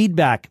this,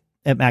 feedback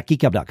at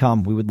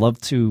MacGeekGab.com. We would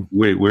love to.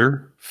 Wait,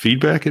 where?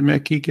 Feedback at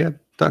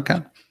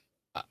MacGeekGab.com?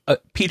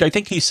 Pete, I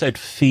think he said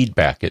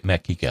feedback at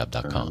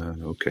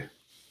MacGeekGab.com. Okay.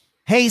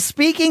 Hey,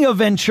 speaking of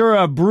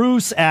Ventura,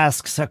 Bruce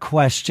asks a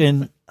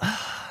question.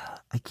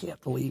 I can't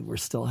believe we're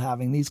still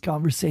having these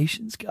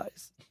conversations,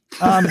 guys.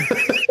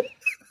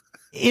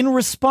 In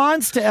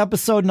response to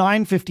episode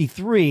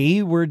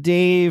 953, where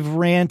Dave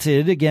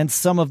ranted against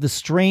some of the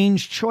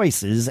strange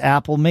choices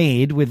Apple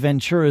made with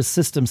Ventura's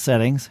system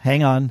settings.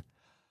 Hang on.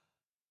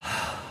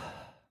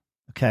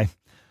 Okay.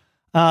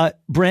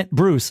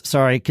 Bruce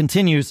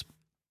continues.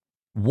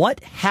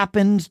 What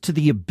happened to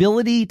the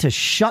ability to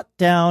shut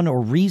down or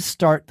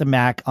restart the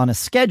Mac on a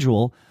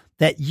schedule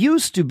that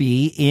used to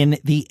be in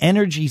the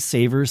Energy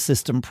Saver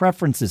system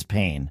preferences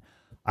pane?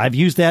 I've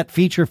used that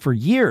feature for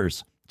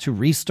years to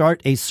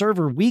restart a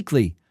server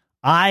weekly.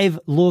 I've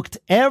looked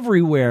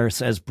everywhere,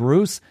 says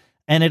Bruce,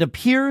 and it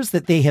appears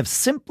that they have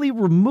simply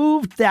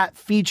removed that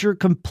feature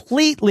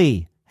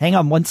completely. Hang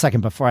on 1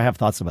 second before I have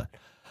thoughts about it.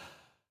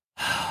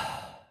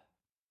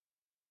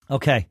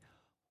 Okay.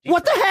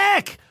 What the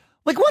heck?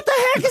 Like, what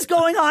the heck is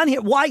going on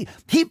here?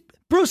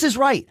 Bruce is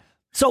right.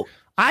 So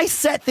I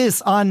set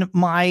this on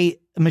my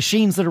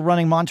machines that are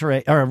running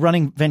Monterey or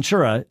running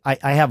Ventura.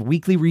 I have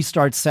weekly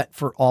restarts set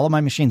for all of my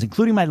machines,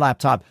 including my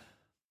laptop.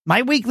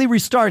 My weekly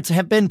restarts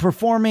have been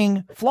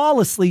performing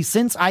flawlessly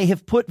since I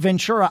have put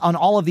Ventura on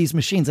all of these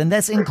machines. And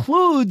this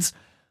includes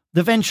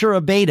the Ventura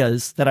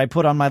betas that I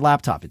put on my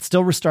laptop. It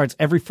still restarts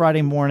every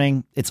Friday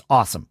morning. It's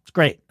awesome. It's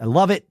great. I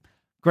love it.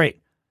 Great.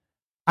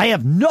 I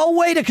have no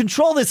way to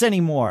control this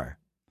anymore.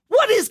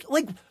 What is,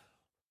 like,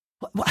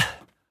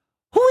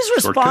 who is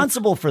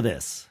responsible for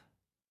this?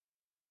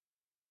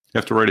 You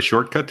have to write a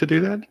shortcut to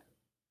do that?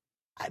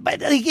 I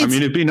mean,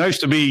 it'd be nice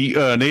to be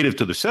native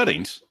to the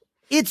settings.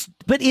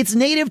 But it's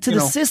native to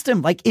the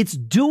system. Like, it's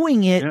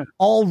doing it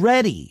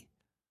already.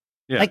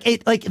 Yeah.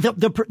 Like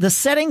the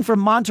setting for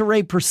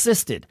Monterey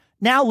persisted.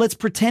 Now let's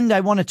pretend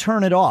I want to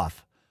turn it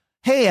off.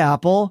 Hey,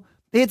 Apple,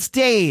 it's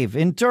Dave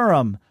in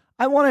Durham.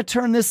 I want to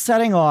turn this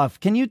setting off.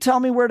 Can you tell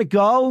me where to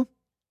go?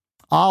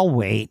 I'll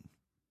wait.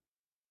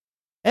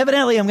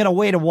 Evidently, I'm going to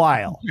wait a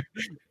while.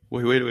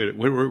 Wait.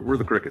 Where are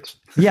the crickets?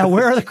 Yeah,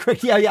 where are the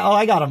crickets? Yeah. Oh,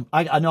 I got them.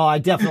 I know. I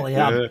definitely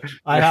have.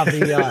 I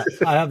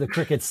have the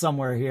crickets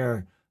somewhere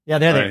here. Yeah,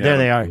 there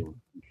they are.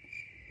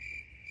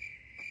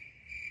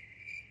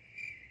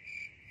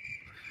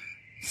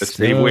 That's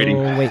Dave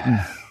waiting.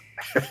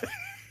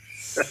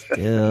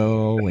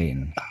 Still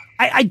waiting.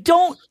 I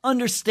don't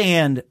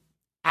understand.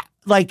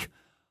 Like,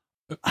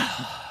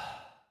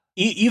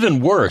 even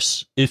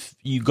worse, if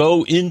you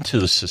go into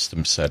the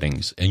system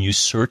settings and you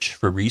search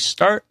for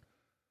restart,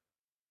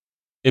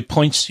 it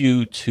points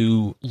you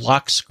to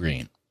lock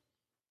screen.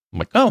 I'm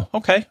like, oh,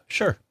 okay,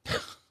 sure.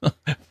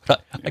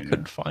 But I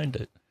couldn't find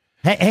it.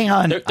 Hey, hang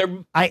on.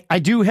 I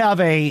do have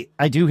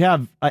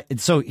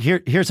so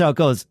here's how it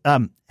goes.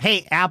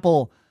 Hey,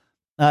 Apple,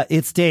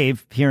 It's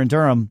Dave here in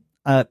Durham.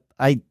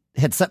 I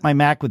had set my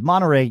Mac with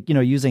Monterey,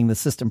 using the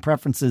system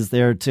preferences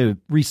there to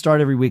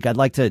restart every week. I'd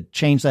like to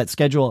change that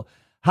schedule.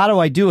 How do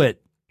I do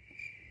it?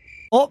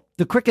 Oh,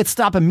 the crickets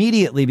stop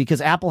immediately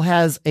because Apple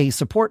has a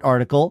support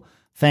article.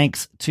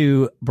 Thanks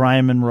to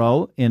Brian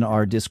Monroe in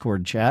our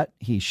Discord chat.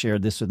 He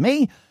shared this with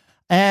me.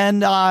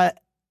 And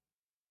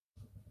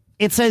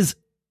it says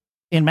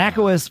in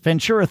macOS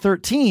Ventura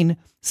 13,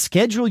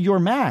 schedule your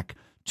Mac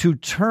to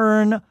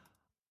turn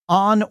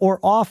on or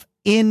off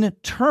in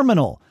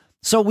terminal.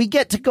 So we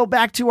get to go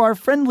back to our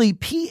friendly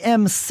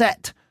PM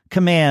set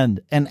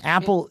command, and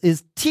Apple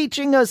is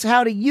teaching us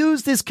how to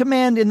use this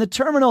command in the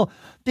terminal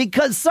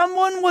because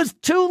someone was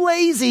too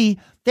lazy.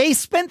 They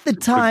spent the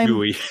time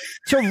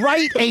to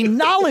write a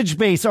knowledge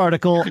base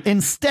article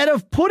instead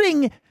of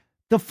putting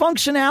the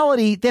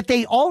functionality that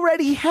they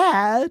already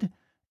had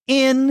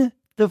in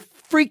the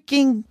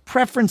freaking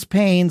preference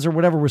panes or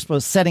whatever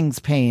settings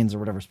panes or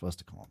whatever we're supposed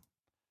to call them.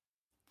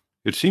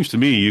 It seems to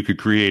me you could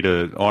create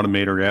an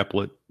automator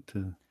applet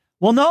to.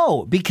 Well,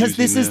 no, because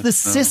this is the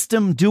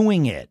system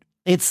doing it.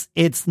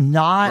 It's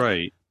not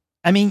right.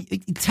 I mean,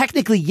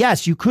 technically,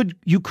 yes, you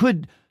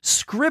could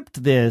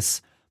script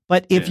this,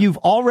 but if you've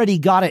already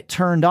got it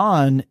turned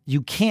on,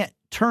 you can't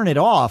turn it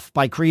off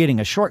by creating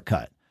a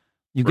shortcut.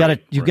 You got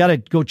to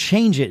go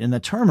change it in the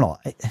terminal.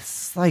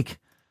 It's like,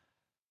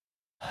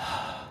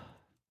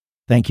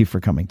 thank you for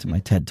coming to my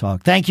TED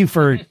Talk. Thank you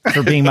for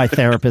being my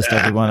therapist,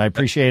 everyone. I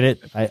appreciate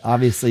it. I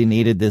obviously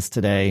needed this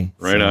today.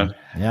 Right on.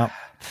 Yeah.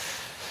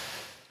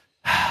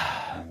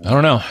 I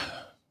don't know.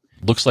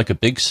 Looks like a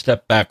big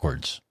step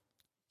backwards.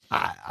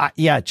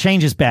 Yeah,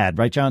 change is bad,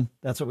 right, John?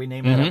 That's what we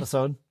named that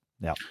episode.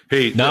 Yeah.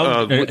 Hey,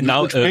 now,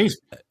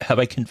 have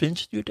I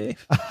convinced you,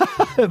 Dave?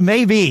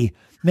 Maybe.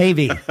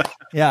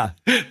 Yeah.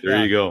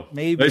 There you go.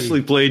 Maybe.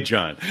 Nicely played,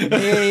 John.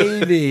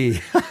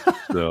 Maybe.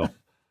 So,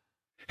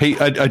 hey,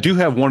 I do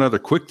have one other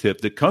quick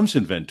tip that comes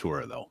in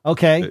Ventura, though.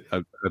 Okay.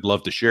 I'd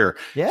love to share.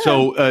 Yeah.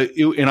 So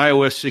in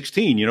iOS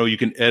 16, you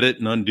can edit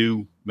and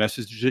undo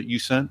messages that you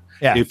sent.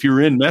 Yeah. If you're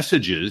in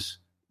Messages,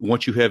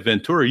 once you have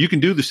Ventura, you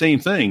can do the same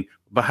thing.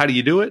 But how do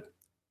you do it?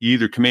 You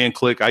either command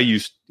click. I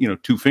use,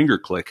 2-finger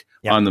click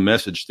on the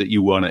message that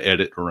you want to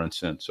edit or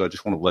unsend. So I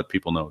just want to let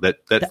people know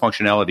that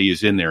functionality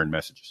is in there in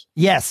Messages.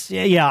 Yes.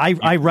 Yeah.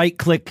 I right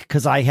click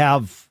because I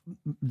have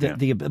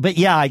but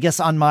yeah, I guess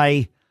on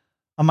my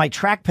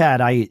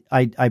trackpad,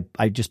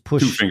 I just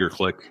push 2-finger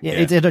click. Yeah.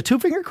 Is it a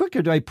 2-finger click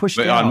or do I push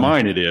down? On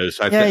mine it is.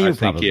 I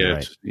think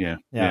right.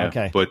 Yeah.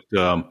 Okay. But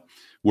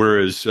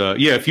whereas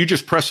if you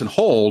just press and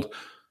hold,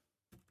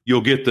 you'll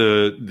get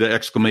the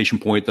exclamation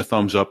point, the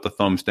thumbs up, the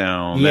thumbs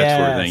down, that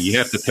sort of thing. You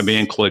have to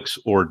command clicks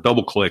or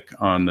double click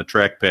on the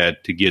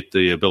trackpad to get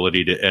the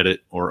ability to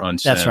edit or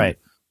unsend. That's right.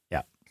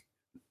 Yeah.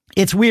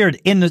 It's weird.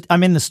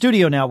 I'm in the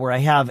studio now where I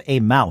have a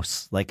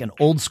mouse, like an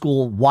old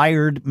school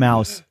wired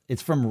mouse.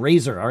 It's from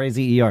Razer,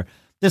 Razer.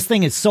 This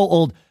thing is so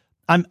old.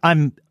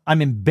 I'm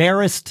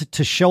embarrassed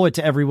to show it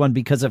to everyone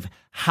because of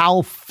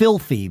how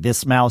filthy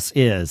this mouse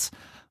is.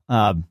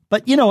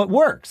 But it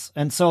works.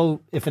 And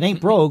so if it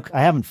ain't broke,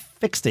 I haven't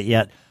fixed it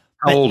yet.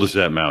 How old is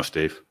that mouse,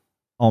 Dave?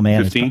 Oh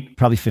man, 15?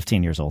 Probably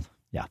 15 years old.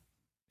 Yeah.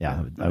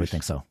 Yeah. I would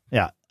think so.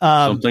 Yeah.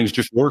 Some things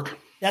just work.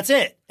 That's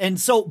it. And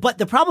so, but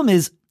the problem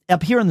is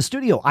up here in the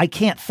studio, I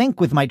can't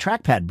think with my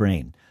trackpad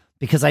brain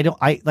because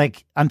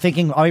I'm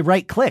thinking I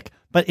right click,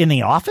 but in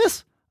the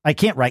office, I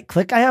can't right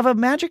click. I have a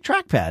magic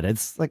trackpad.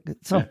 It's like,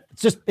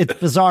 it's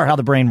bizarre how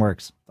the brain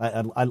works.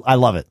 I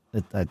love it.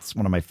 It's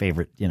one of my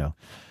favorite,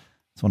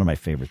 It's one of my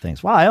favorite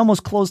things. Wow, I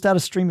almost closed out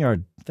of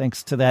StreamYard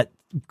thanks to that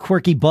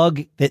quirky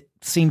bug that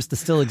seems to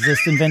still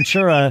exist in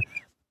Ventura,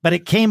 but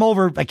it came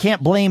over. I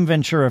can't blame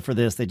Ventura for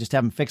this. They just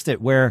haven't fixed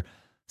it where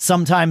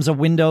sometimes a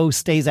window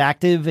stays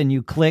active and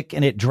you click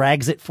and it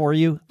drags it for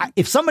you.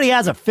 If somebody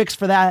has a fix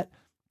for that,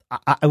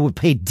 I would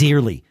pay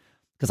dearly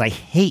because I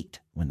hate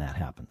when that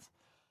happens.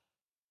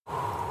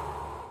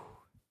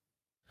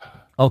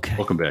 Okay.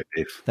 Welcome back,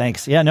 Dave.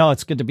 Thanks. Yeah, no,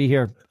 it's good to be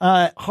here.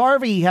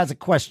 Harvey has a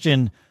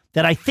question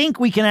that I think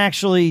we can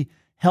actually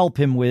help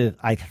him with.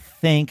 I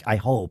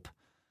hope.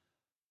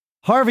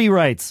 Harvey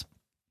writes,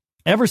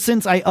 ever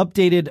since I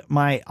updated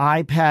my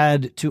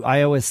iPad to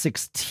iOS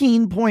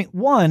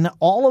 16.1,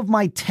 all of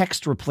my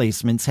text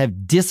replacements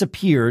have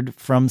disappeared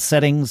from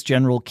Settings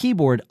General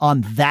Keyboard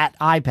on that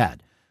iPad,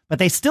 but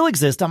they still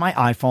exist on my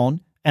iPhone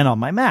and on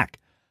my Mac.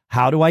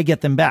 How do I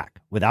get them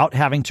back without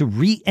having to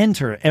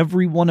re-enter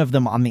every one of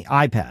them on the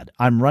iPad?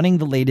 I'm running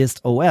the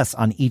latest OS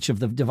on each of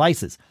the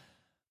devices.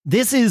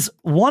 This is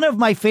one of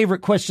my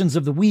favorite questions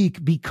of the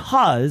week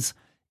because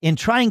in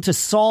trying to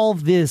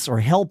solve this or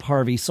help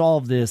Harvey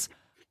solve this,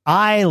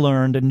 I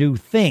learned a new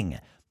thing.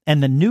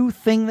 And the new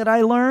thing that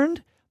I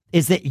learned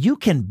is that you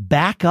can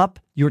back up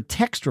your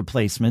text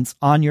replacements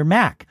on your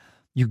Mac.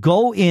 You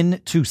go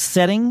into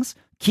Settings,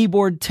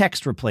 Keyboard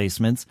Text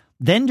Replacements,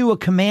 then do a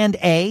Command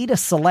A to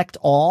select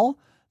all,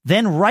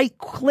 then right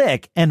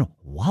click and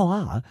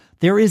voila,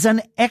 there is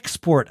an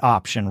export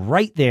option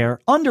right there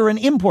under an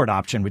import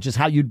option, which is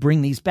how you'd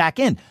bring these back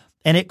in.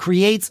 And it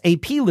creates a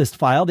plist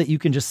file that you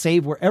can just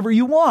save wherever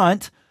you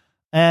want.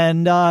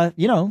 And,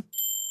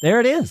 there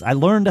it is. I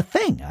learned a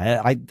thing.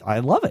 I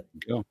love it.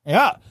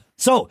 Yeah.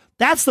 So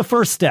that's the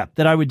first step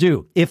that I would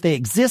do. If they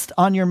exist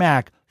on your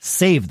Mac,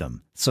 save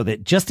them so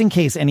that just in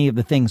case any of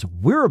the things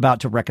we're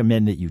about to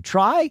recommend that you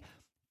try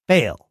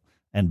fail,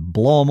 and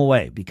blow them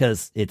away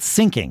because it's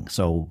syncing.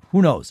 So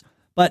who knows?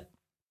 But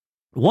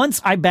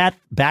once I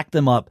back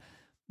them up,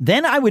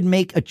 then I would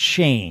make a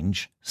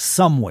change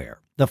somewhere.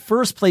 The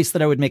first place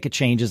that I would make a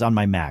change is on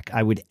my Mac.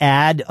 I would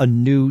add a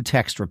new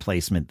text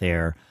replacement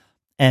there,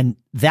 and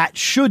that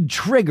should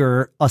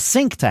trigger a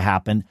sync to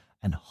happen.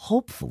 And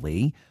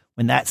hopefully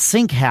when that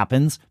sync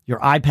happens, your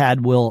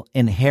iPad will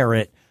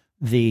inherit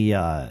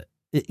the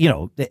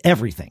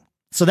everything.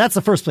 So that's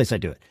the first place I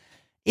do it.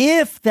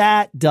 If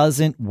that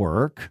doesn't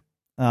work,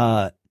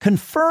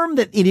 confirm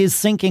that it is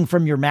syncing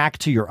from your Mac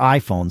to your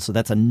iPhone. So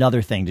that's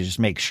another thing to just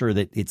make sure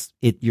that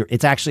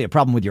it's actually a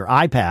problem with your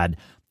iPad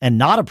and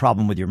not a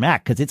problem with your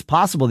Mac, because it's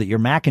possible that your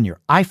Mac and your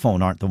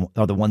iPhone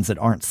are the ones that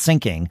aren't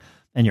syncing,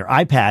 and your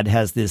iPad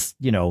has this,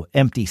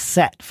 empty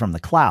set from the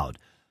cloud.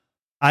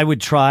 I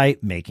would try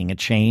making a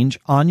change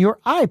on your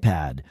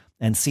iPad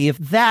and see if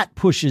that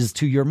pushes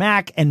to your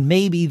Mac, and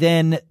maybe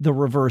then the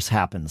reverse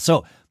happens.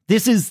 So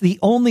this is the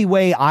only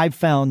way I've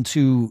found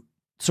to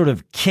sort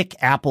of kick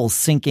Apple's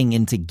syncing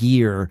into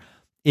gear,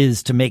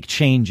 is to make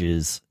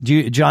changes.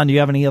 John, do you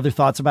have any other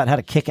thoughts about how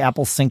to kick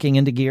Apple's syncing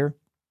into gear?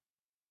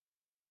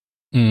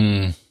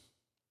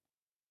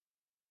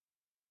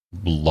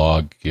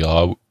 Log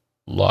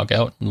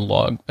out and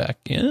log back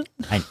in.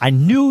 I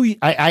knew.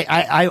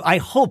 I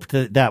hoped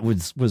that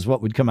was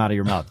what would come out of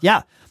your mouth.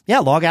 Yeah.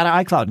 Log out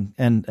of iCloud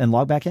and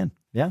log back in.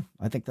 Yeah,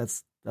 I think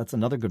that's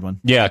another good one.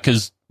 Yeah,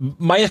 because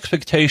my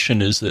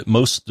expectation is that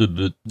most of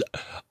the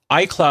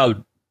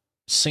iCloud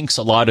syncs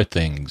a lot of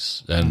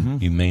things,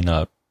 and you may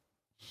not,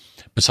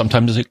 but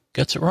sometimes it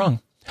gets it wrong.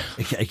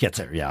 It gets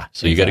it, yeah.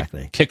 So you got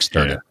to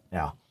kickstart it.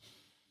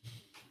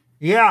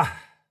 Yeah.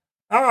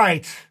 All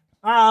right.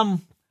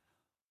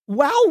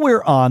 While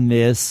we're on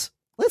this,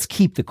 let's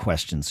keep the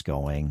questions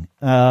going,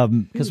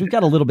 because we've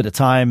got a little bit of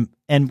time,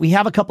 and we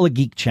have a couple of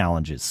geek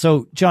challenges.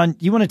 So, John,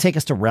 you want to take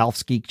us to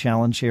Ralph's geek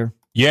challenge here?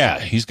 Yeah,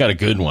 he's got a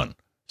good one.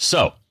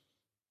 So,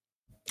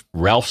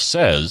 Ralph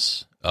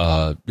says,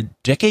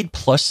 decade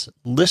plus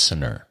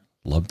listener,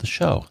 love the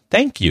show.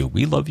 Thank you.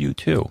 We love you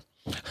too.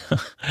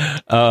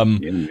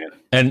 And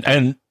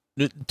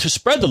to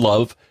spread the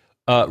love,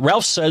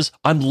 Ralph says,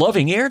 I'm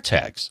loving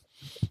AirTags.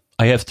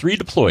 I have 3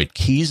 deployed,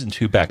 keys and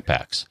 2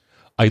 backpacks.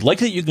 I like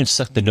that you can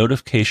set the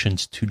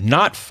notifications to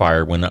not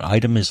fire when an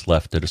item is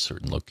left at a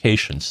certain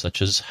location,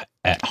 such as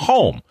at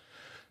home.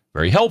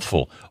 Very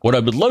helpful. What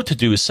I would love to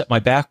do is set my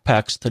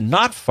backpacks to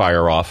not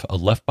fire off a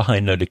left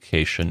behind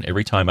notification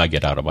every time I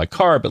get out of my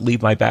car, but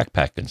leave my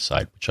backpack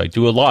inside, which I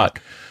do a lot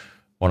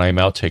when I'm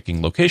out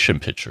taking location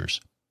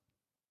pictures.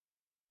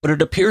 But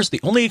it appears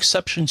the only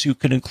exceptions you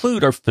can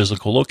include are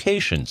physical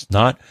locations,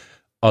 not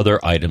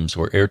other items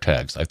or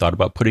AirTags. I thought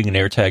about putting an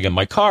AirTag in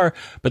my car,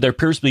 but there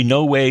appears to be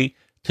no way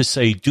to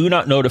say, do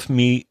not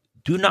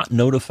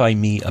notify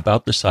me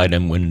about this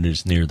item when it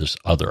is near this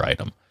other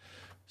item,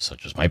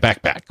 such as my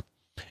backpack.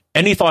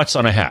 Any thoughts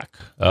on a hack?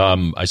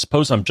 I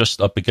suppose I'm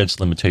just up against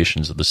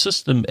limitations of the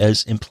system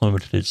as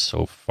implemented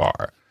so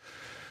far.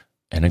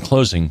 And in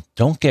closing,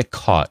 don't get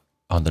caught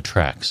on the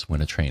tracks when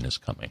a train is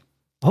coming.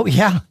 Oh,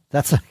 yeah.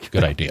 That's a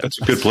good idea.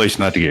 That's a good place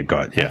not to get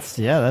caught.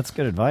 Yeah. That's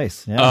good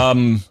advice. Yeah.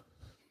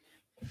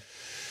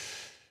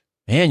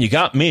 Man, you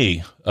got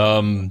me.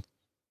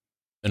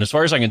 And as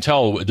far as I can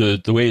tell,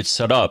 the way it's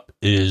set up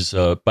is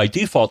by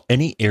default,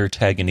 any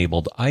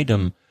AirTag-enabled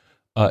item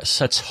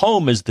sets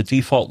home as the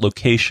default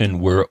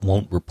location where it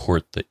won't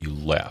report that you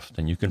left.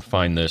 And you can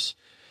find this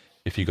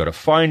if you go to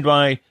Find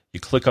My, you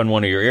click on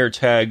one of your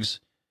AirTags,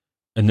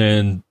 and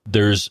then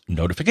there's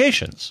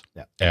notifications.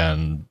 Yeah.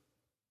 And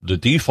the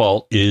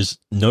default is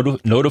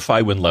notify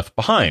when left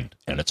behind,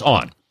 and it's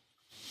on.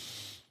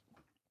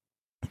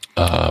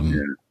 I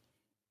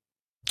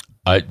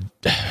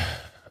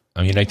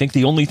think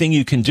the only thing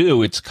you can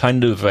do, it's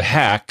kind of a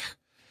hack.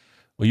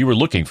 Well, you were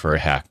looking for a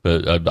hack,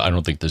 but I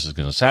don't think this is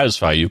going to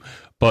satisfy you.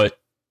 But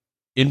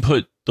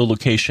input the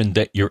location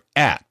that you're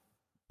at.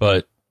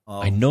 But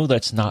I know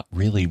that's not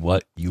really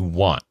what you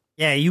want.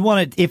 Yeah, you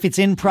want it, if it's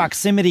in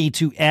proximity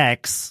to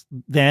X,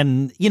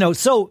 then,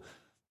 so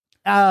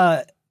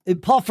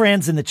Paul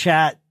Franz in the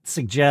chat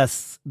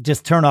suggests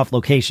just turn off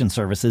location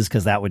services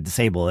because that would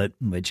disable it,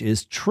 which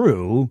is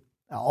true.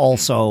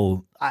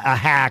 Also, a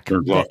hack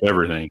turns off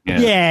everything.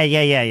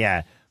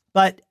 Yeah.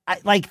 But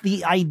like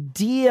the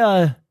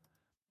idea,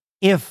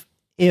 if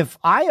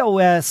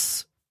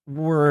iOS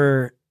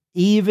were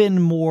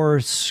even more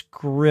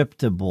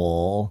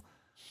scriptable,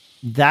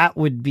 that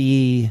would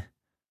be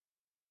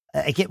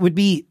like, it would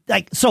be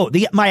like, so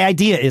my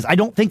idea is, I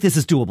don't think this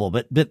is doable,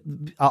 but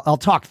I'll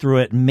talk through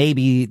it. And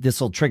maybe this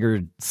will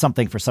trigger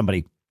something for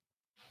somebody.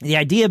 The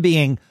idea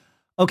being,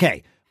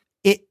 okay,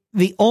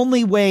 the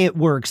only way it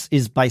works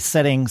is by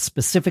setting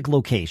specific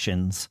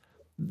locations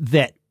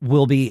that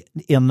will be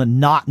in the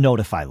not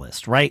notify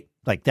list, right?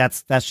 Like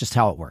that's just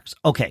how it works.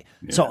 Okay.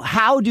 Yeah. So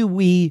how do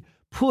we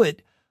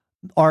put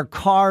our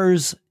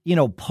car's,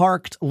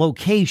 parked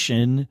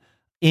location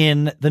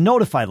in the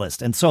notify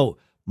list. And so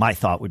my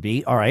thought would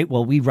be, all right,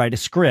 well, we write a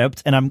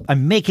script, and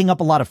I'm making up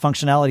a lot of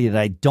functionality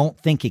that I don't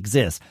think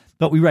exists,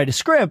 but we write a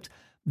script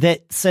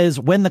that says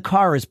when the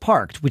car is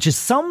parked, which is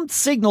some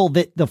signal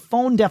that the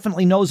phone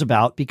definitely knows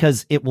about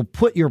because it will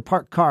put your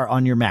parked car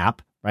on your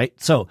map, right?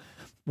 So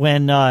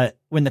when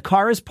the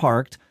car is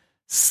parked,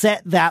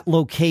 set that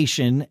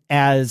location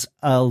as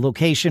a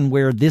location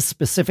where this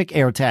specific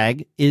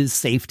AirTag is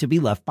safe to be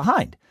left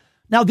behind.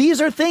 Now,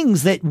 these are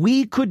things that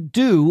we could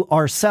do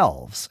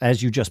ourselves,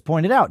 as you just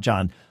pointed out,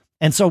 John.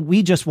 And so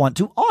we just want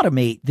to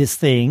automate this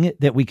thing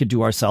that we could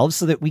do ourselves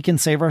so that we can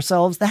save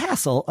ourselves the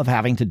hassle of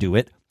having to do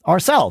it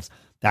ourselves.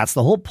 That's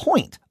the whole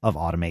point of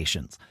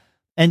automations.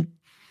 And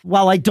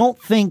while I don't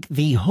think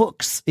the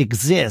hooks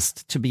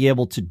exist to be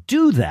able to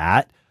do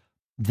that,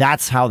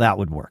 that's how that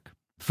would work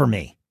for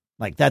me.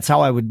 Like, that's how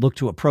I would look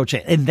to approach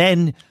it. And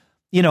then,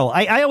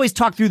 I always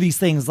talk through these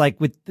things like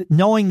with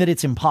knowing that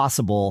it's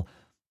impossible,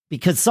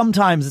 because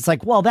sometimes it's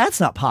like, well, that's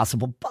not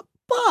possible.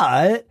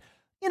 But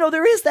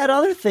there is that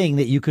other thing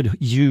that you could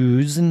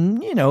use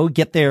and,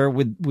 get there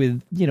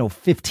with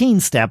 15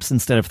 steps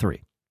instead of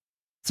 3.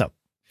 So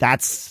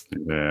that's,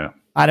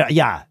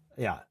 yeah.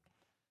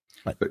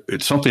 But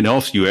it's something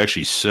else you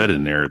actually said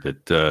in there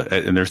that,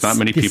 and there's not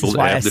many people that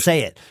that have have this.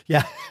 Say it.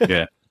 Yeah.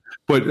 Yeah.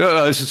 But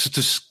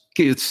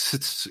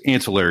it's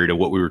ancillary to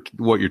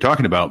what you're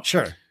talking about.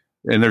 Sure.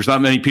 And there's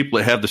not many people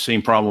that have the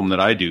same problem that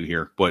I do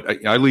here.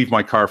 But I leave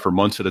my car for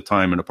months at a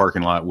time in a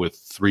parking lot with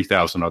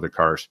 3,000 other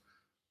cars.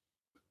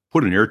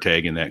 Put an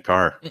AirTag in that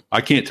car.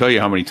 I can't tell you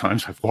how many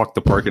times I've walked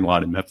the parking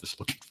lot in Memphis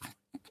looking for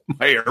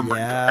my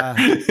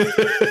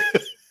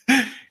AirTag.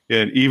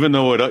 And even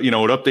though it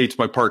updates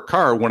my parked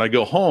car when I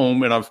go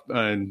home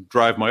and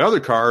drive my other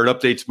car, it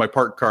updates my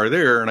parked car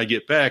there, and I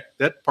get back,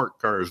 that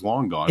parked car is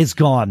long gone. It's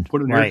gone.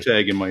 Put an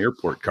AirTag in my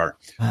airport car.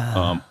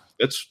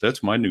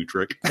 That's my new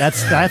trick.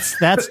 That's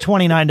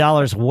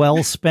 $29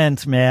 well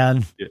spent,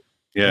 man.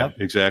 Yeah,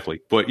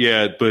 exactly. But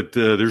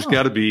there's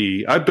got to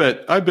be. I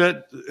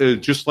bet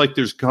just like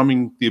there's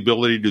coming the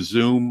ability to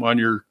zoom on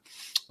your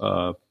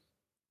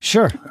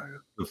sure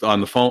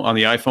on the phone, on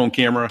the iPhone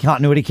camera,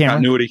 continuity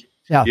camera.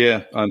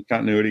 Yeah, on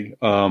continuity.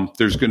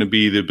 There's going to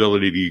be the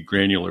ability to be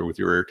granular with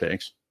your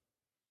AirTags.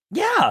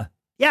 Yeah,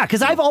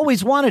 because I've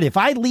always wanted, if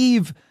I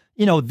leave,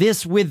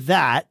 this with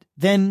that,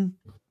 then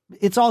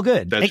it's all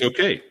good. That's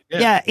okay.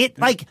 Yeah.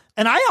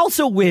 And I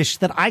also wish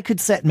that I could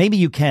set, maybe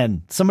you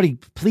can, somebody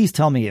please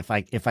tell me if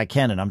I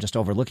can, and I'm just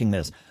overlooking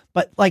this.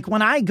 But like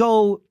when I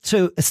go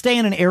to stay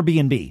in an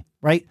Airbnb,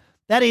 right?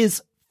 That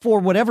is for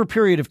whatever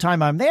period of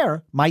time I'm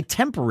there, my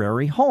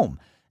temporary home.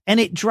 And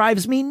it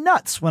drives me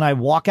nuts when I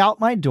walk out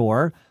my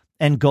door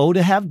and go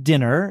to have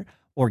dinner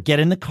or get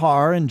in the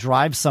car and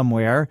drive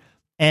somewhere,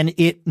 and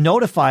it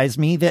notifies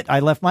me that I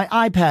left my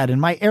iPad and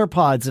my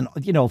AirPods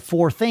and,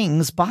 4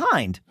 things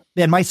behind.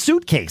 And my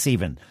suitcase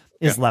even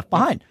is left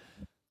behind.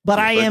 But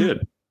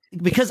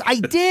because I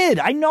did.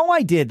 I know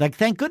I did. Like,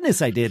 thank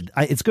goodness I did.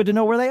 It's good to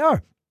know where they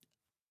are.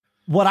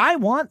 What I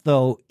want,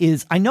 though,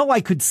 is I know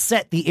I could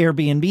set the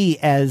Airbnb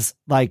as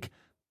like,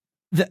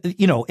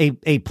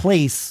 a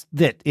place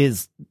that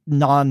is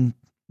don't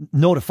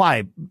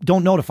notify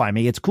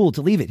me. It's cool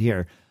to leave it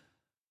here,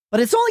 but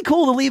it's only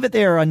cool to leave it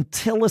there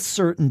until a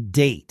certain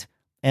date.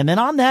 And then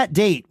on that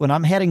date, when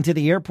I'm heading to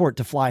the airport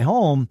to fly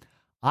home,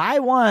 I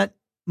want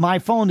my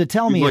phone to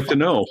tell me. You'd like to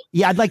know.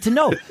 Yeah, I'd like to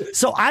know.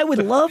 So I would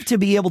love to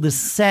be able to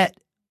set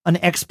an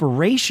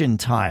expiration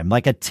time,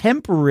 like a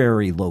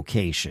temporary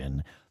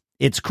location.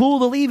 It's cool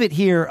to leave it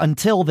here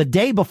until the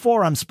day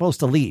before I'm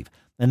supposed to leave.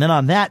 And then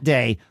on that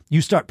day,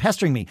 you start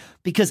pestering me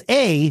because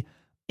A,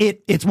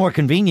 it's more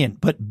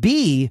convenient, but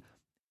B,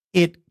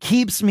 it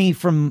keeps me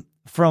from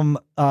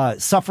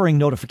suffering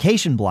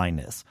notification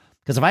blindness.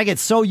 Because if I get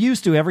so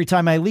used to every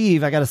time I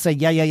leave, I got to say,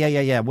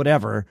 yeah,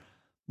 whatever.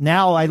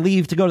 Now I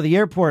leave to go to the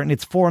airport and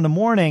it's 4 a.m.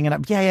 and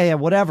I'm,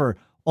 whatever.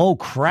 Oh,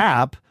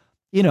 crap.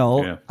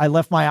 I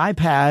left my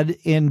iPad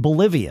in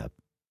Bolivia.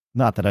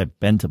 Not that I've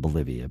been to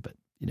Bolivia, but,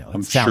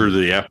 I'm sure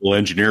the Apple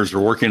engineers are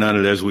working on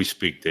it as we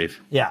speak,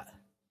 Dave. Yeah.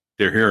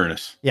 They're hearing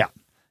us. Yeah.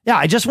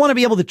 I just want to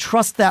be able to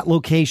trust that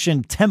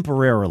location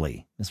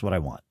temporarily is what I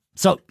want.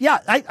 So,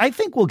 I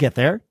think we'll get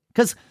there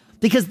because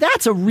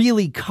that's a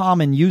really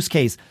common use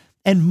case.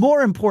 And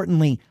more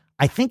importantly,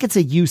 I think it's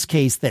a use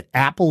case that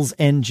Apple's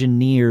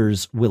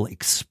engineers will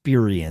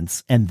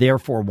experience and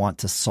therefore want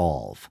to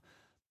solve.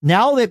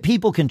 Now that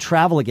people can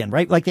travel again,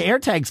 right? Like the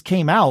AirTags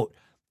came out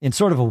in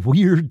sort of a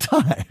weird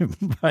time,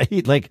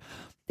 right? Like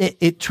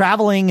it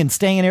traveling and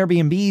staying in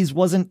Airbnbs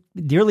wasn't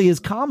nearly as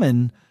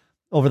common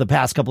over the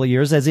past couple of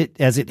years as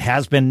it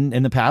has been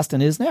in the past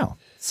and is now.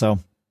 So,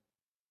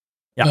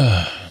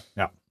 yeah.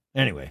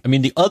 Anyway, I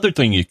mean, the other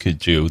thing you could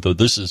do, though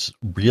this is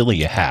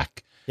really a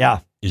hack,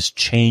 is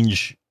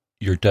change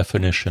your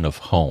definition of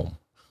home.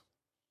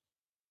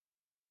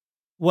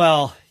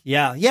 Well,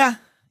 yeah.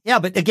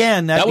 But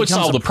again, that would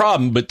solve the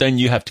problem. But then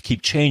you have to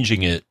keep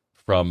changing it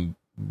from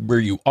where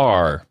you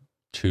are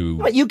to.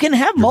 But you can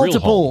have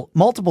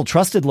multiple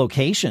trusted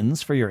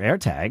locations for your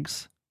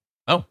AirTags.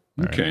 Oh,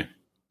 okay.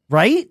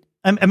 Right?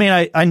 I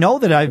mean, I know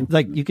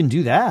that you can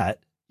do that.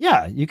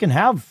 Yeah, you can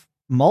have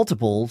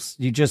multiples.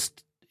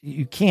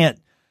 You can't.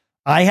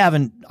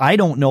 I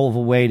don't know of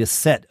a way to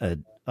set a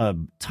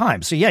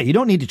time. So yeah, you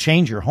don't need to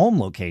change your home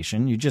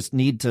location. You just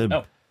need to.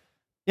 No.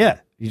 Yeah,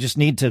 you just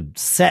need to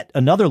set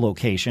another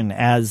location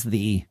as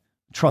the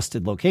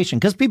trusted location,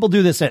 because people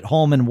do this at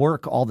home and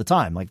work all the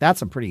time. Like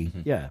that's a pretty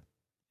yeah.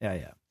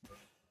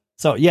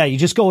 So yeah, you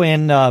just go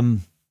in to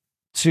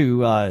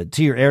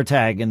your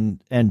AirTag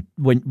and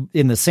when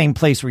in the same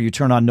place where you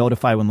turn on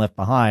notify when left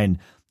behind,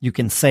 you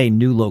can say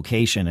new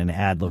location and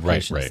add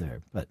locations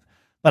there. But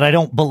I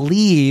don't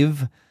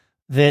believe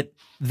that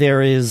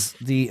there is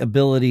the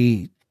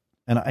ability,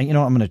 and I'm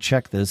going to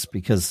check this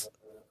because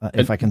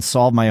if I can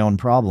solve my own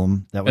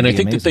problem, that would be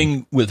amazing. And I think the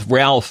thing with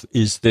Ralph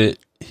is that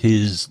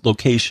his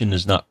location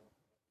is not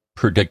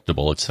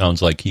predictable. It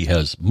sounds like he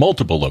has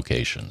multiple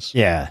locations.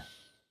 Yeah.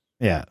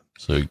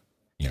 So,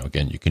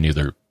 again, you can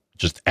either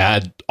just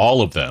add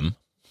all of them.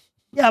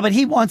 Yeah, but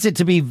he wants it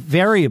to be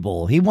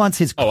variable. He wants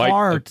his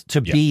car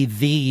to be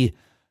the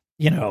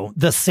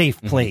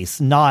safe place,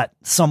 not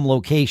some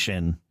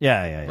location.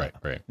 Yeah.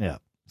 Right. Yeah.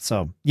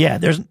 So, yeah,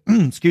 there's,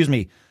 excuse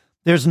me,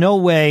 there's no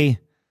way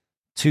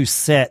to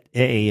set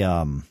a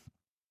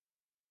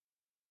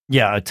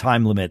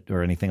time limit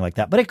or anything like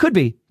that, but it could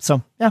be.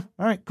 So, yeah.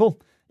 All right, cool.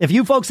 If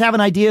you folks have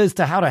an idea as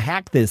to how to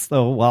hack this,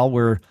 though, while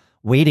we're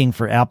waiting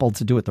for Apple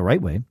to do it the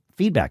right way,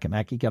 feedback at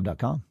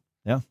MacGeekGab.com.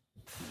 Yeah.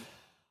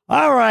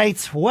 All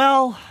right.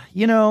 Well,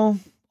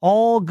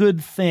 all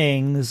good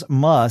things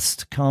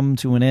must come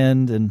to an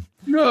end, and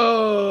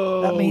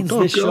that means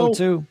this show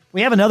too.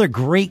 We have another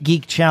great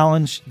geek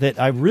challenge that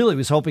I really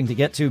was hoping to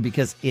get to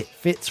because it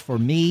fits for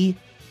me.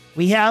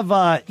 We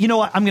have, you know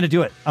what? I'm going to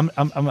do it. I'm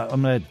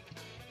going to.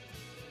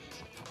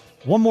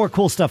 One more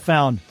cool stuff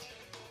found.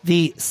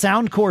 The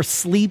Soundcore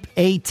Sleep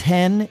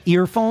A10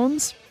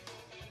 earphones.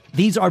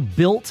 These are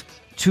built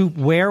to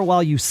wear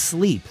while you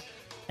sleep.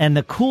 And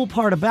the cool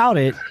part about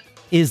it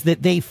is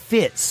that they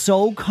fit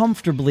so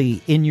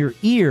comfortably in your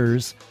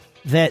ears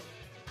that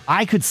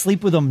I could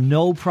sleep with them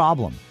no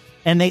problem.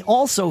 And they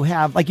also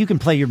have, you can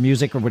play your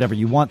music or whatever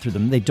you want through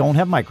them. They don't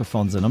have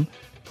microphones in them.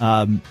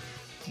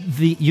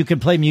 You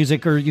could play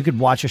music or you could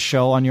watch a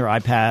show on your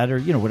iPad or,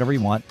 whatever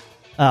you want.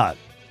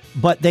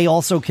 But they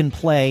also can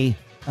play,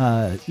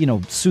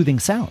 soothing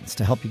sounds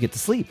to help you get to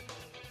sleep.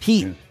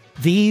 Pete,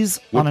 these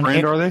what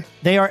brand are they?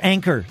 They are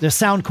Anchor. They're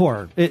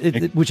Soundcore,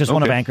 which is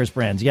one of Anchor's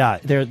brands. Yeah,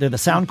 they're the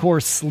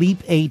Soundcore Sleep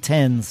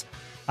A10s.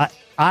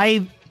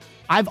 I've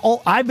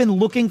been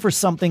looking for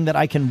something that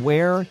I can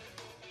wear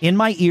in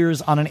my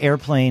ears on an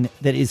airplane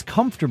that is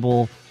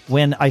comfortable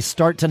when I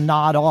start to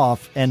nod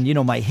off and,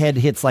 my head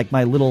hits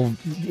my little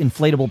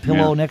inflatable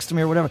pillow next to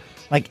me or whatever.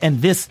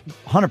 And this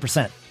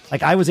 100%.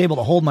 I was able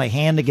to hold my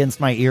hand against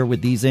my ear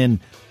with these in,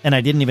 and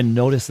I didn't even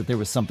notice that there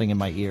was something in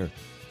my ear.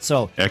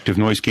 So active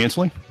noise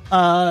canceling?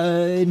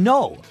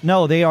 No,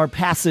 they are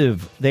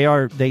passive.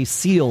 They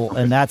seal,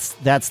 and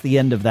that's the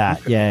end of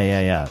that.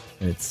 Yeah.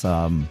 It's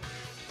I'm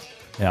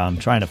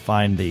trying to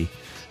find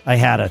I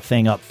had a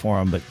thing up for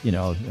them, but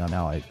now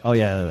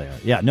there they are.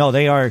 Yeah, no,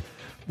 they are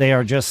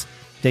just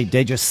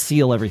they just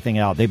seal everything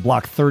out. They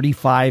block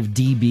 35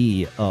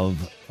 dB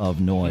of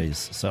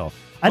noise. So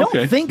I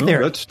don't think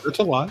they're that's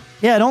a lot.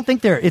 Yeah, I don't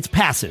think it's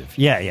passive.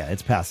 Yeah,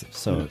 it's passive.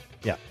 So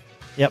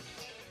yep.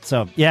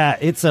 So yeah,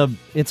 it's a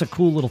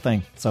cool little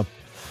thing. So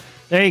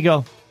there you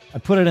go. I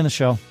put it in the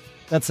show.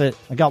 That's it.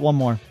 I got one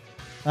more.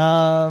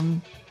 Yeah,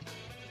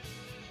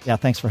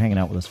 thanks for hanging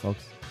out with us,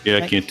 folks. Yeah,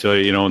 I can't tell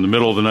you. In the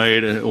middle of the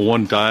night,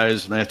 one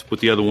dies, and I have to put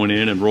the other one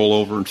in and roll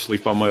over and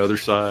sleep on my other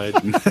side.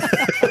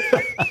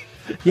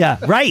 Yeah,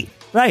 right.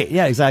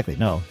 Yeah, exactly.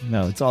 No,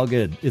 it's all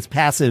good. It's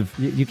passive.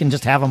 You can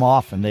just have them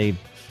off, and they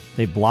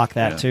block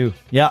that too.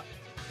 Yeah,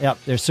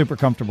 they're super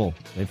comfortable.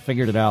 They've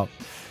figured it out.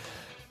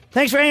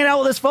 Thanks for hanging out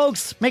with us,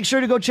 folks. Make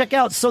sure to go check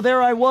out So There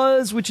I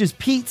Was, which is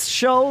Pete's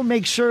show.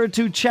 Make sure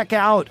to check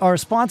out our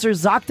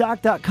sponsors,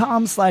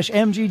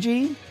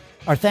 ZocDoc.com/MGG.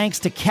 Our thanks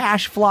to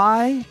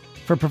CashFly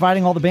for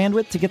providing all the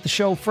bandwidth to get the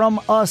show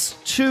from us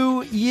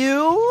to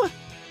you.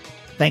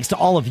 Thanks to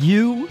all of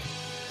you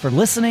for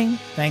listening.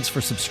 Thanks for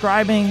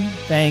subscribing.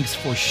 Thanks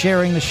for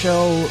sharing the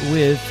show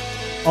with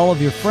all of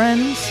your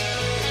friends.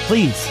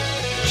 Please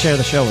share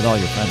the show with all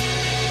your friends.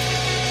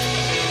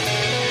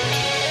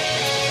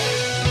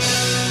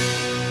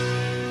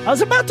 I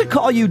was about to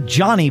call you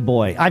Johnny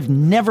Boy. I've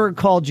never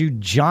called you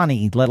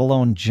Johnny, let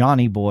alone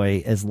Johnny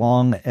Boy, as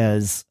long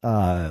as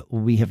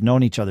we have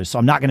known each other. So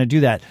I'm not going to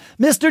do that.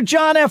 Mr.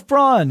 John F.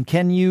 Braun,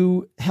 can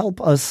you help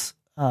us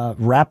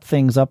wrap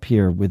things up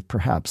here with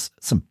perhaps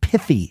some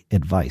pithy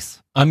advice?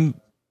 I'm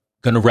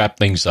going to wrap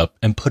things up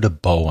and put a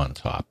bow on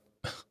top.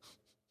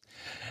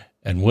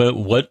 And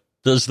what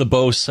does the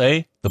bow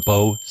say? The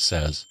bow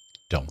says,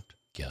 don't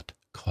get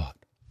caught.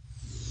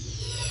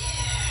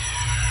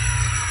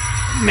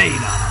 Made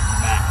on a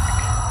Mac.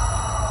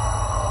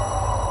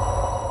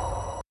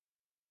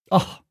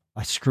 Oh,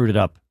 I screwed it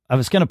up. I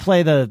was going to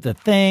play the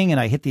thing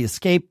and I hit the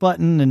escape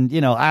button and,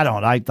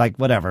 I like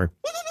whatever.